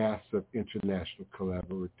massive international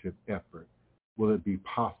collaborative effort will it be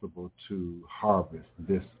possible to harvest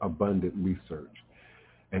this abundant research.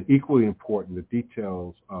 And equally important, the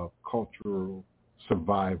details of cultural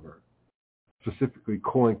survivor, specifically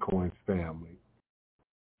Coin's family,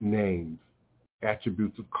 names,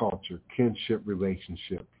 attributes of culture, kinship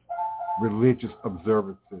relationships, religious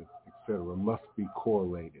observances, etc., must be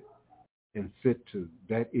correlated in situ.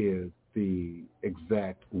 That is the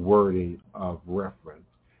exact wording of reference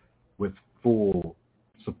with full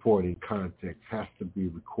supporting context has to be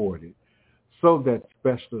recorded so that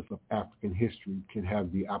specialists of African history can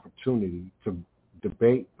have the opportunity to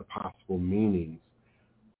debate the possible meanings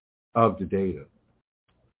of the data.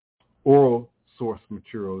 Oral source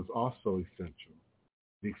material is also essential.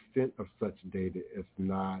 The extent of such data is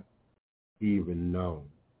not even known.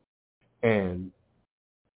 And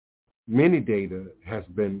many data has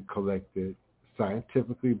been collected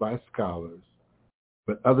scientifically by scholars,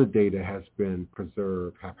 but other data has been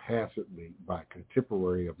preserved haphazardly by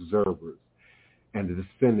contemporary observers and the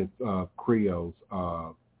descendants of Creoles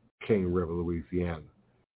of Cane River, Louisiana.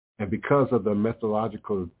 And because of the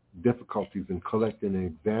methodological difficulties in collecting and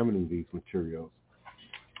examining these materials,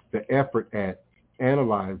 the effort at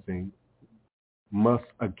analyzing must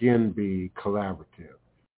again be collaborative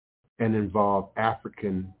and involve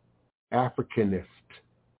Africanist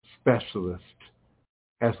specialists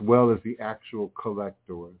as well as the actual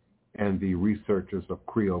collectors and the researchers of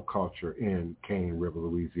Creole culture in Cane River,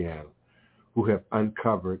 Louisiana, who have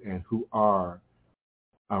uncovered and who are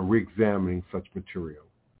re-examining such material.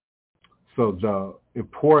 So the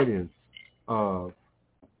importance of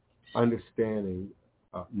understanding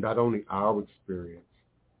not only our experience,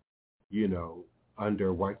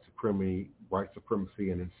 under white supremacy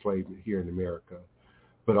and enslavement here in America,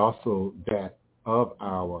 but also that of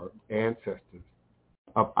our ancestors,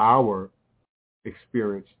 of our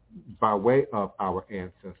experience by way of our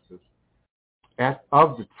ancestors,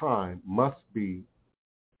 of the time, must be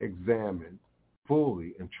examined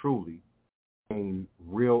fully and truly, gain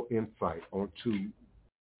real insight onto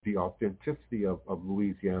the authenticity of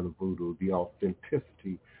Louisiana voodoo, the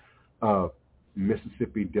authenticity of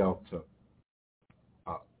Mississippi Delta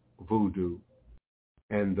voodoo,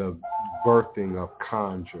 and the birthing of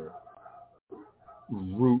conjure,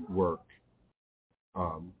 root work,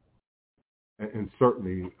 and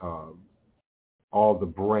certainly all the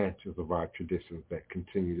branches of our traditions that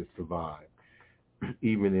continue to survive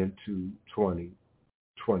even into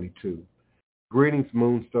 2022. Greetings,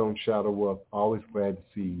 Moonstone Shadow Wolf. Always glad to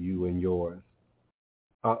see you and yours.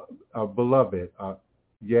 Beloved,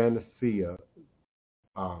 Yanasia,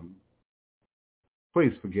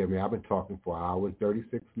 please forgive me. I've been talking for an hour and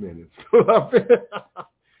 36 minutes.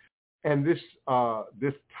 And this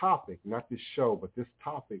topic, not this show, but this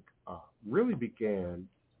topic really began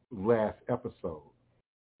last episode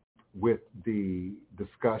with the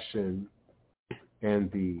discussion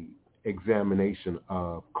and the examination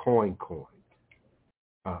of coin,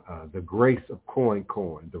 the grace of coin,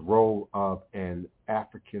 the role of an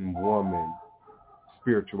African woman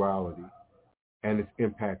spirituality, and its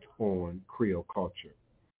impact on Creole culture.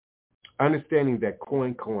 Understanding that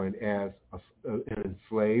coin as an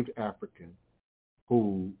enslaved African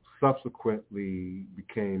who subsequently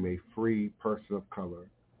became a free person of color,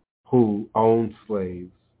 who owned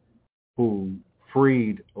slaves, who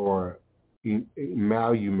freed or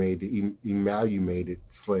emolumated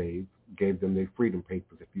slaves, gave them their freedom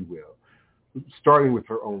papers, if you will, starting with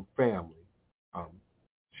her own family.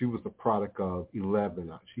 She was a product of 11.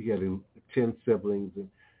 She had 10 siblings, and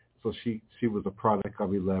so she was a product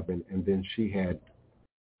of 11, and then she had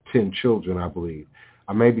 10 children, I believe.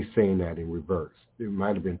 I may be saying that in reverse. It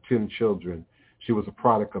might have been 10 children. She was a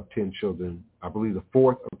product of 10 children, I believe the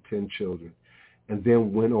fourth of 10 children, and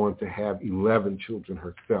then went on to have 11 children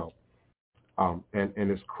herself,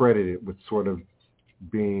 and is credited with sort of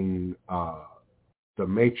being the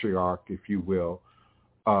matriarch, if you will,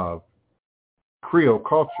 of Creole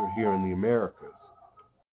culture here in the Americas,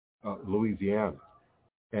 Louisiana.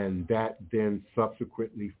 And that then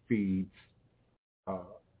subsequently feeds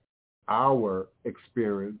our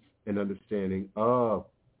experience and understanding of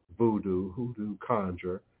voodoo, hoodoo,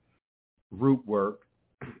 conjure, root work,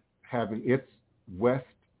 having its West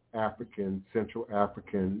African, Central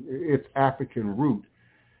African, its African root,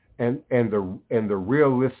 and the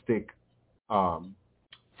realistic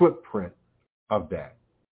footprint of that.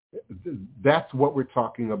 That's what we're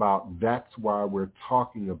talking about. That's why we're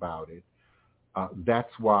talking about it.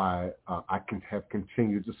 That's why I can have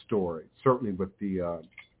continued the story, certainly with the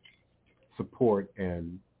support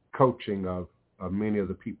and coaching of many of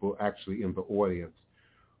the people actually in the audience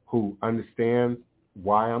who understand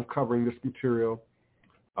why I'm covering this material.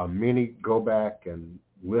 Many go back and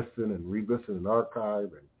listen and re-listen and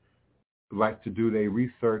archive and like to do their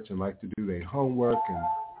research and like to do their homework and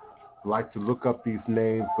like to look up these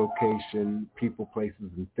names, location, people,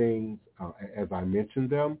 places, and things as I mentioned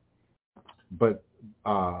them. But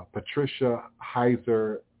Patricia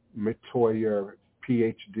Heiser Metoyer,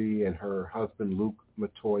 PhD, and her husband Luke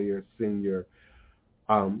Metoyer Sr.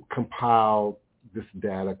 compiled this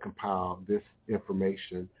data, compiled this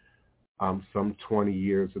information some 20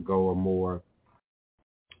 years ago or more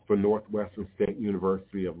for Northwestern State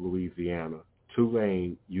University of Louisiana,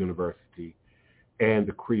 Tulane University, and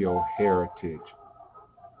the Creole Heritage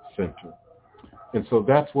Center. And so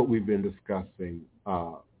that's what we've been discussing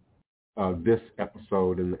this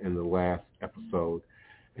episode and the last episode.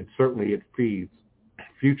 And certainly it feeds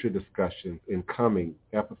future discussions in coming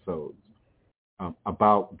episodes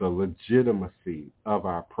about the legitimacy of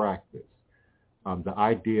our practice. The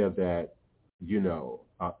idea that,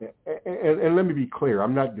 and let me be clear,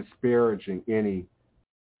 I'm not disparaging any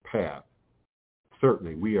path.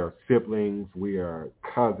 Certainly, we are siblings, we are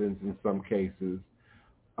cousins in some cases.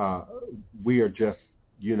 We are just,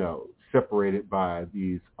 separated by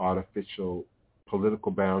these artificial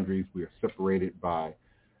political boundaries. We are separated by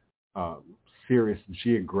serious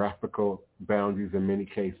geographical boundaries in many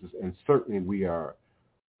cases, and certainly we are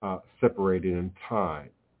separated in time,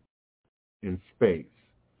 in space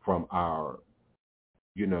from our,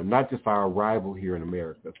 not just our arrival here in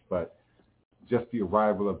America, but just the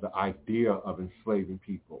arrival of the idea of enslaving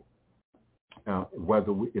people.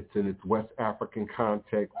 Whether it's in its West African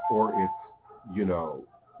context or its,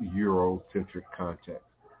 Eurocentric context.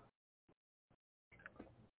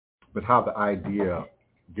 But how the idea,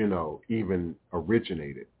 even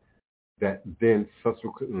originated, that then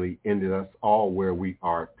subsequently ended us all where we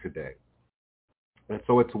are today. And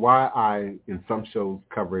so it's why I, in some shows,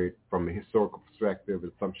 cover it from a historical perspective.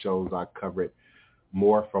 In some shows, I cover it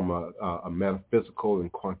more from a metaphysical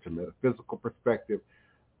and quantum metaphysical perspective.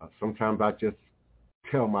 Sometimes I just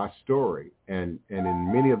tell my story. And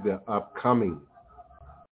in many of the upcoming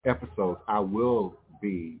episodes, I will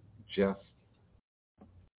be just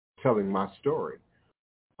telling my story.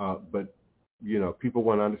 But, people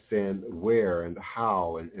want to understand where and the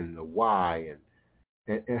how and the why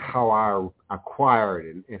and how I acquired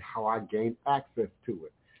it and how I gained access to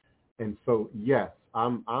it. And so, yes,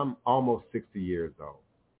 I'm almost 60 years old.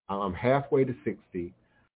 I'm halfway to 60.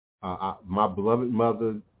 My beloved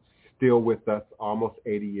mother still with us, almost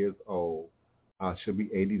 80 years old. She'll be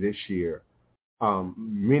 80 this year.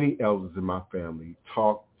 Many elders in my family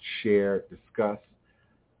talk, share, discuss.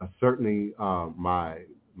 Certainly, my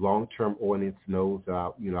long-term audience knows that I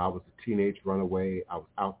was a teenage runaway. I was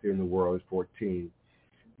out there in the world at 14,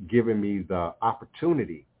 giving me the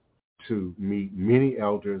opportunity to meet many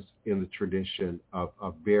elders in the tradition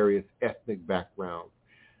of various ethnic backgrounds,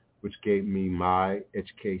 which gave me my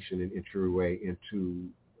education and entryway into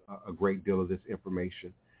a great deal of this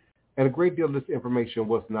information. And a great deal of this information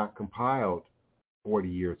was not compiled 40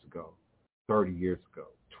 years ago, 30 years ago,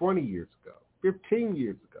 20 years ago, 15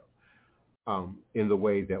 years ago, in the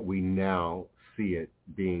way that we now see it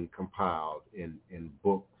being compiled in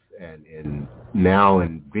books and in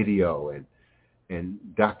video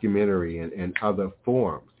and documentary and other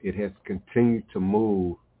forms. It has continued to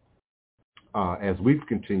move as we've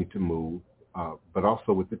continued to move, but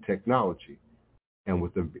also with the technology and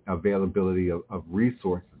with the availability of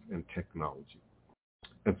resources and technology.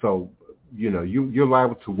 And so, you're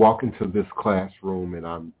liable to walk into this classroom and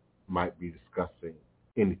I might be discussing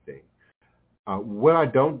anything. What I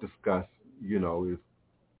don't discuss, is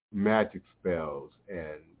magic spells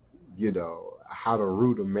and, how to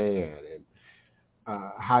root a man and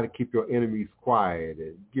how to keep your enemies quiet.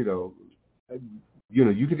 And,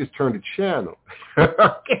 you can just turn the channel.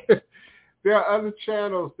 There are other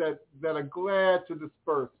channels that are glad to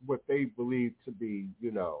disperse what they believe to be,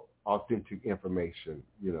 authentic information,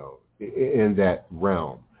 in that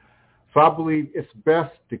realm. So I believe it's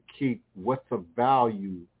best to keep what's of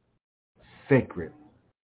value sacred.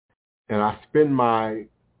 And I spend my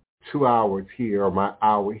 2 hours here or my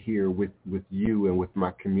hour here with you and with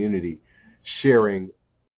my community sharing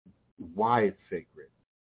why it's sacred,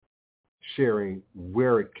 sharing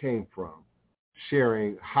where it came from,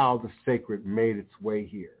 sharing how the sacred made its way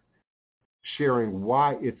here, sharing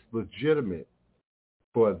why it's legitimate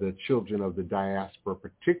for the children of the diaspora,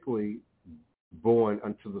 particularly born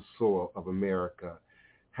unto the soil of America,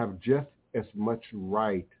 have just as much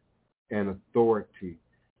right and authority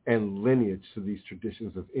and lineage to these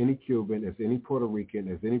traditions as any Cuban, as any Puerto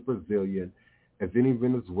Rican, as any Brazilian, as any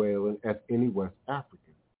Venezuelan, as any West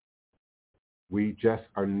African. We just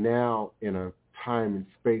are now in a time and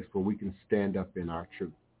space where we can stand up in our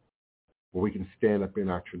truth, where we can stand up in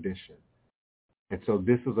our tradition. And so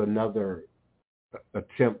this is another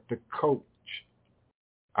attempt to coach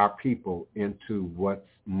our people into what's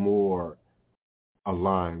more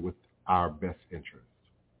aligned with our best interests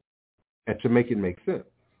and to make it make sense.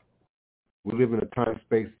 We live in a time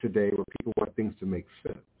space today where people want things to make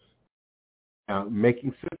sense. Now,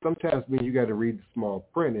 making sense sometimes means you got to read the small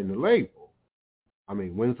print in the label. I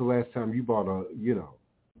mean, when's the last time you bought a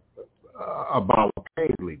bottle of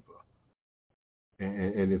pain reliever?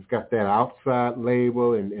 And it's got that outside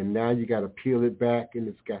label, and now you got to peel it back, and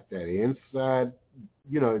it's got that inside.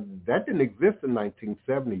 That didn't exist in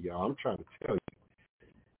 1970, y'all. I'm trying to tell you.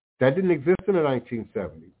 That didn't exist in the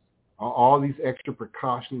 1970s. All these extra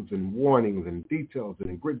precautions and warnings and details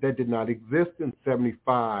that did not exist in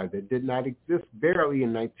 75. That did not exist barely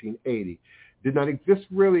in 1980. Did not exist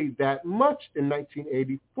really that much in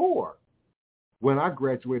 1984 when I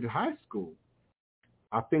graduated high school.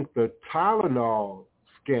 I think the Tylenol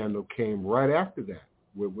scandal came right after that,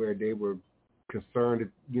 where they were concerned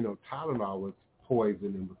that, Tylenol was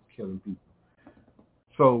poison and was killing people.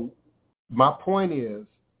 So my point is,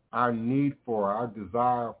 our need for, our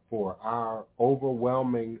desire for, our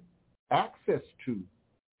overwhelming access to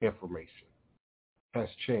information has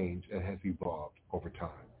changed and has evolved over time.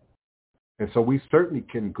 And so we certainly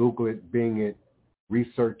can Google it, Bing it,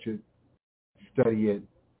 research it, study it,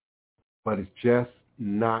 but it's just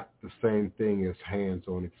not the same thing as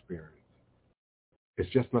hands-on experience. It's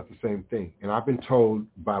just not the same thing. And I've been told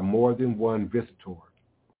by more than one visitor,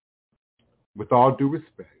 with all due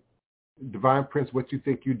respect, Divine Prince, what you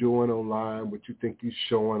think you're doing online, what you think you're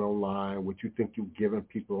showing online, what you think you're giving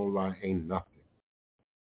people online ain't nothing.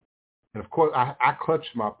 And of course, I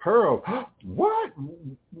clutched my pearls. What?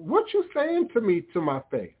 What you saying to me to my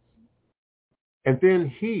face? And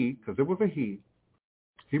then he, because it was a he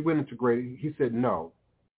went into great, he said, no.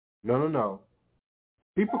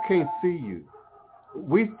 People can't see you.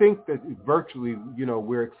 We think that virtually,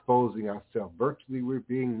 we're exposing ourselves. Virtually, we're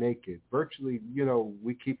being naked. Virtually,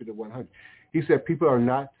 we keep it at 100. He said people are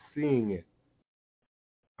not seeing it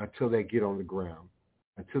until they get on the ground,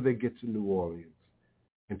 until they get to New Orleans,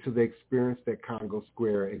 until they experience that Congo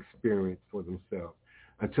Square experience for themselves,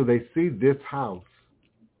 until they see this house,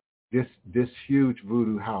 this huge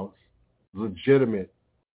voodoo house, legitimate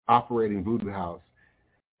operating voodoo house,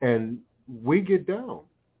 and we get down.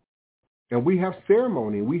 And we have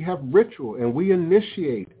ceremony, we have ritual, and we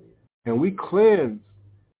initiate, and we cleanse,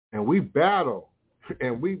 and we battle,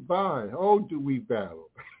 and we bind. Oh, do we battle?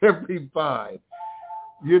 And we bind,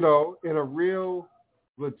 in a real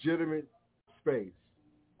legitimate space.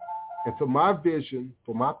 And so my vision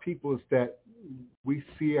for my people is that we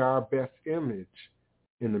see our best image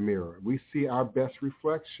in the mirror. We see our best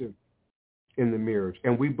reflection in the mirror.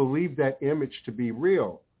 And we believe that image to be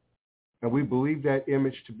real. And we believe that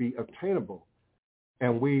image to be obtainable.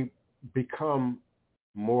 And we become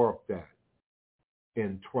more of that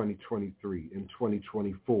in 2023, in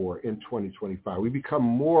 2024, in 2025. We become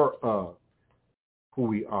more of who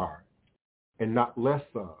we are and not less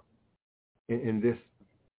of in this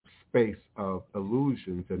space of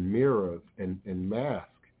illusions and mirrors and masks.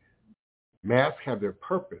 Masks have their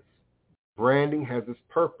purpose. Branding has its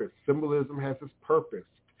purpose. Symbolism has its purpose.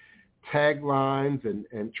 Taglines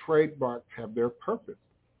and trademarks have their purpose.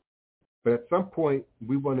 But at some point,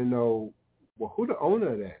 we want to know, well, who the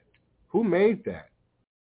owner of that? Who made that?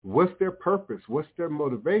 What's their purpose? What's their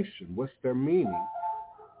motivation? What's their meaning?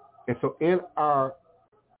 And so in our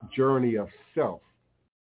journey of self,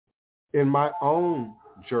 in my own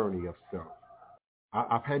journey of self,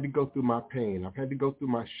 I've had to go through my pain. I've had to go through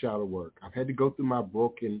my shadow work. I've had to go through my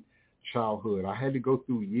broken childhood. I had to go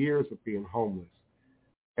through years of being homeless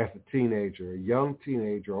as a teenager, a young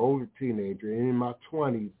teenager, older teenager, and in my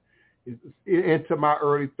 20s, into my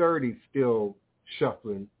early 30s, still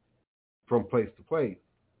shuffling from place to place.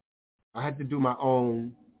 I had to do my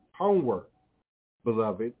own homework,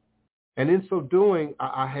 beloved. And in so doing,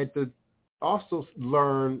 I had to also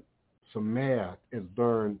learn some math and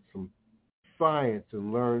learn some science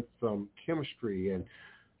and learn some chemistry and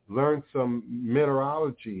learn some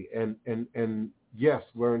mineralogy and yes,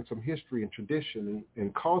 learn some history and tradition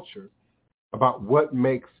and culture about what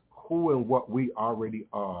makes who and what we already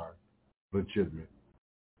are legitimate.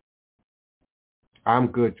 I'm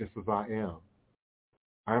good just as I am.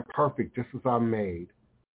 I'm perfect just as I'm made.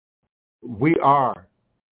 We are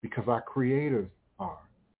because our creators are.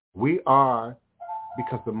 We are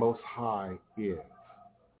because the Most High is.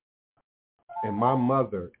 And my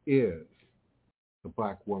mother is the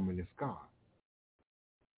Black woman is God.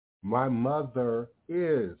 My mother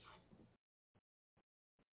is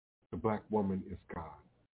the Black woman is God.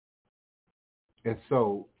 And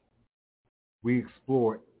so we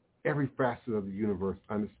explore every facet of the universe,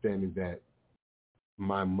 understanding that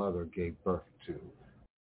my mother gave birth to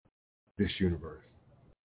this universe.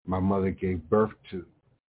 My mother gave birth to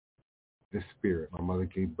this spirit. My mother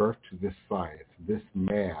gave birth to this science, this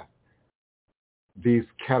math, these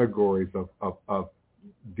categories of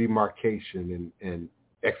demarcation and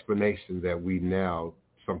explanation that we now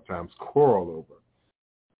sometimes quarrel over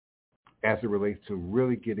as it relates to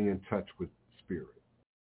really getting in touch with spirit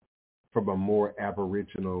from a more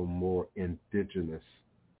aboriginal, more indigenous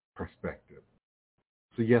perspective.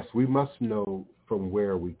 So yes, we must know from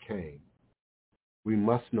where we came. We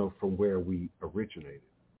must know from where we originated.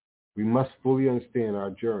 We must fully understand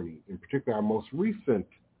our journey, in particular our most recent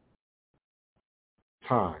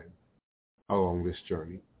time along this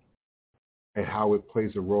journey, and how it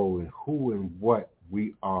plays a role in who and what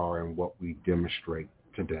we are and what we demonstrate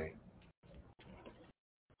today.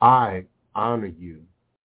 I honor you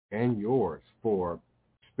and yours for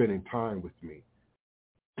spending time with me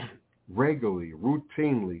regularly,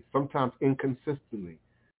 routinely, sometimes inconsistently,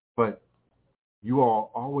 but you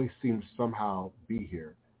all always seem to somehow be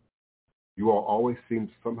here. You all always seem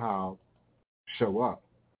to somehow show up.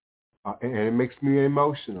 And it makes me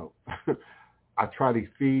emotional I try to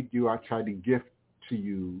feed you. I try to gift to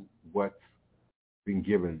you what's been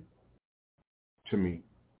given to me,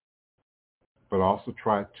 but also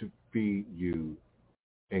try to feed you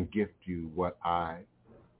and gift you what I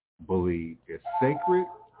believe is sacred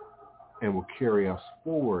and will carry us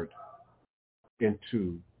forward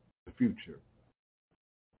into the future.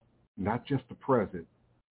 Not just the present,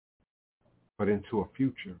 but into a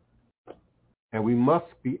future. And we must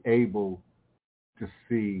be able to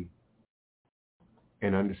see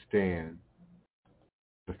and understand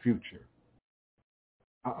the future.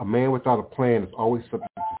 A man without a plan is always subject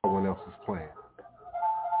to someone else's plan.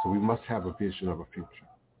 So we must have a vision of a future.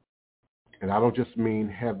 And I don't just mean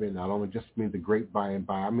heaven. I don't just mean the great by and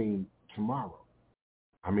by. I mean tomorrow.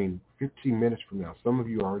 I mean 15 minutes from now. Some of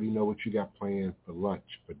you already know what you got planned for lunch,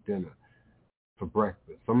 for dinner, for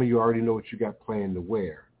breakfast. Some of you already know what you got planned to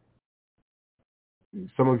wear.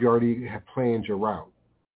 Some of you already have planned your route.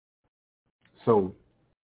 So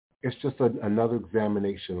it's just another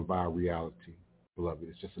examination of our reality, beloved.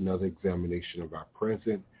 It's just another examination of our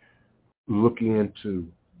present, looking into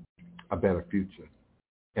a better future.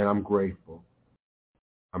 And I'm grateful.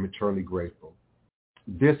 I'm eternally grateful.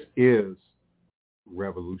 This is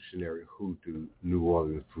Revolutionary Hoodoo, New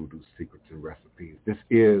Orleans Voodoo Secrets and Recipes. This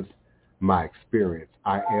is my experience.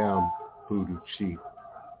 I am Voodoo Chief,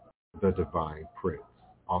 the Divine Prince.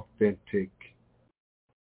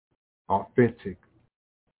 Authentic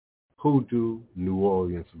Hoodoo, New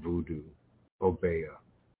Orleans Voodoo, Obeah,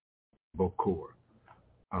 Bokur.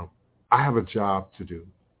 I have a job to do.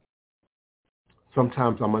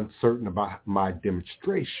 Sometimes I'm uncertain about my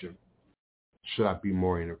demonstration. Should I be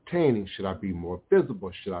more entertaining? Should I be more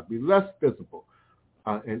visible? Should I be less visible?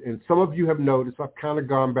 And some of you have noticed I've kind of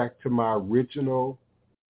gone back to my original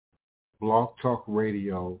Blog Talk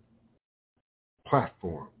Radio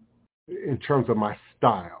platform in terms of my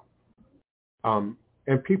style.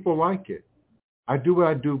 And people like it. I do what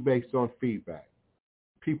I do based on feedback.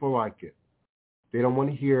 People like it. They don't want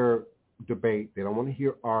to hear debate. They don't want to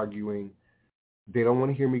hear arguing. They don't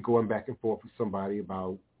want to hear me going back and forth with somebody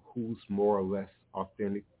about who's more or less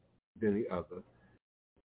authentic than the other.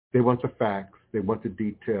 They want the facts. They want the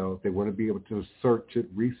details. They want to be able to search it,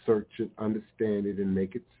 research it, understand it, and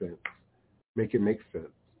make it sense. Make it make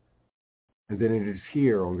sense. And then it is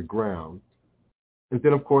here on the ground. And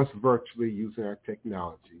then, of course, virtually using our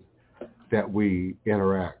technology that we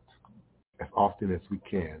interact as often as we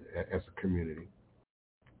can as a community.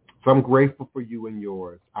 So I'm grateful for you and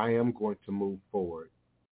yours. I am going to move forward,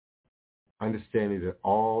 understanding that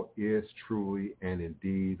all is truly and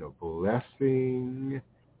indeed a blessing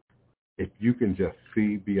if you can just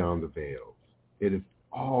see beyond the veils. It is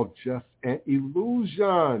all just an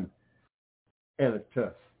illusion and a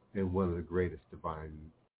test in one of the greatest divine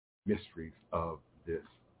mysteries of this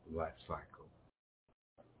life cycle.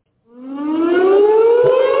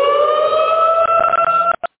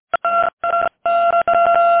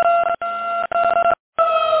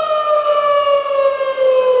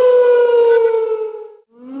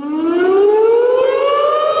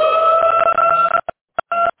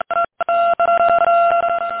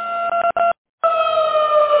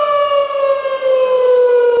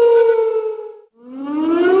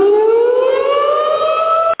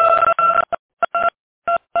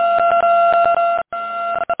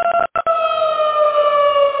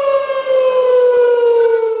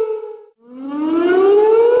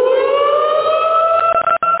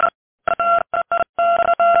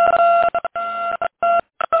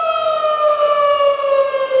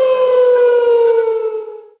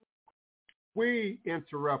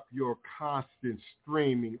 Interrupt your constant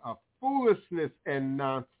streaming of foolishness and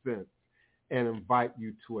nonsense and invite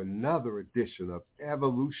you to another edition of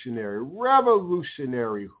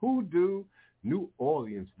Revolutionary Hoodoo, New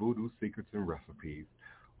Orleans Voodoo Secrets and Recipes.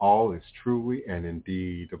 All is truly and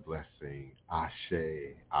indeed a blessing.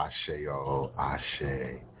 Ashe, ashe, oh,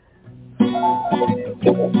 ashe.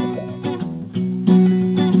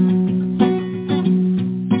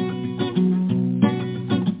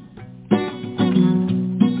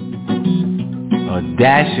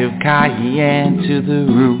 Dash of cayenne to the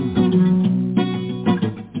root.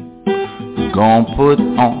 Gonna put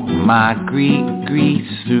on my grease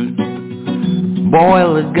suit.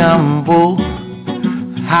 Boil a gumbo,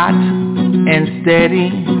 hot and steady.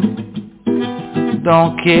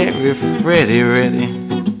 Don't care if ready.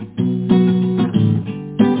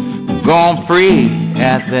 Gonna pray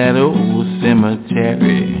at that old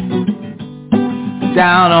cemetery.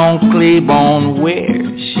 Down on Claiborne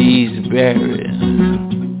where she's buried.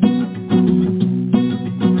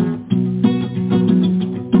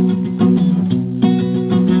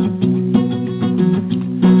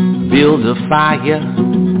 Build build a fire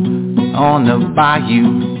on the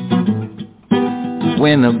bayou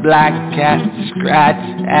when a black cat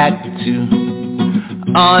scratched at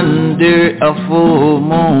 2 under a full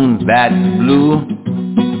moon that's blue.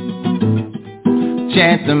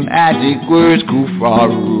 Chant the magic words,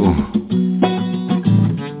 Kufaru.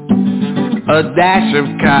 A dash of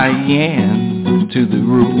cayenne to the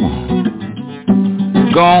roux.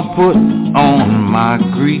 Gon' put on my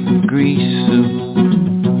grease suit.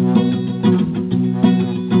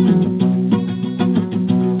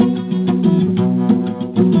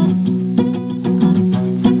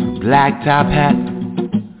 Black top hat,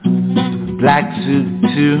 black suit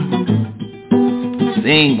too.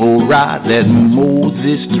 Same old ride that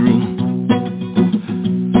Moses threw.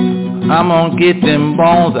 I'm gonna get them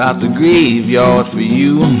bones out the graveyard for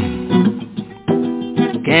you.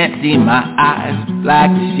 Can't see my eyes,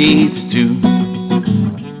 black shades too.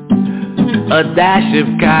 A dash of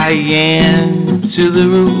cayenne to the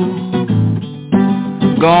roux.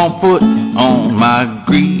 Gonna put on my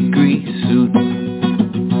grease suit.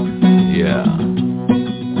 Yeah.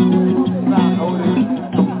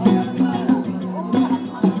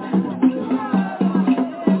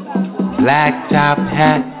 Black top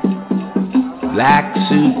hat, black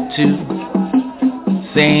suit too.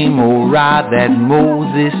 Same old ride that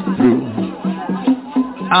Moses threw.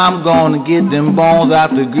 I'm gonna get them bones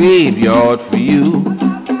out the graveyard for you.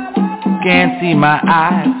 Can't see my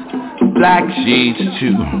eyes, black shades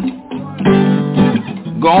too.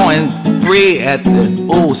 Going pray at the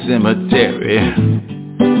old cemetery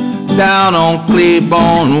down on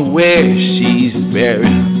Claiborne where she's buried.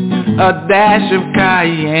 A dash of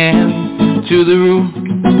cayenne to the roux.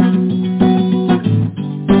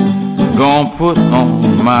 Gonna put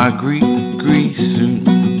on my grease suit.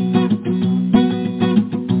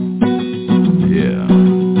 Yeah.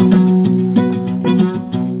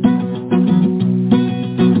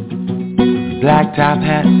 Black top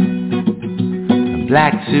hat,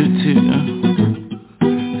 black suit too.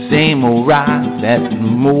 Same old ride that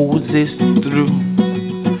Moses threw.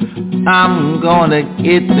 I'm gonna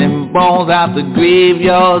get them bones out the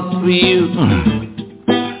graveyard for you.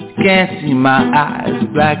 Can't see my eyes,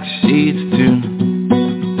 black shades too.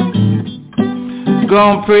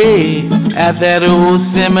 Gonna pray at that old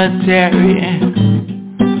cemetery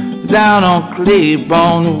down on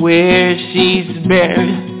Claiborne where she's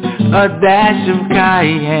buried. A dash of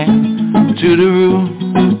cayenne to the roux.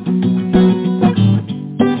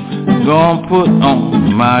 Gonna put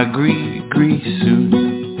on my grease suit.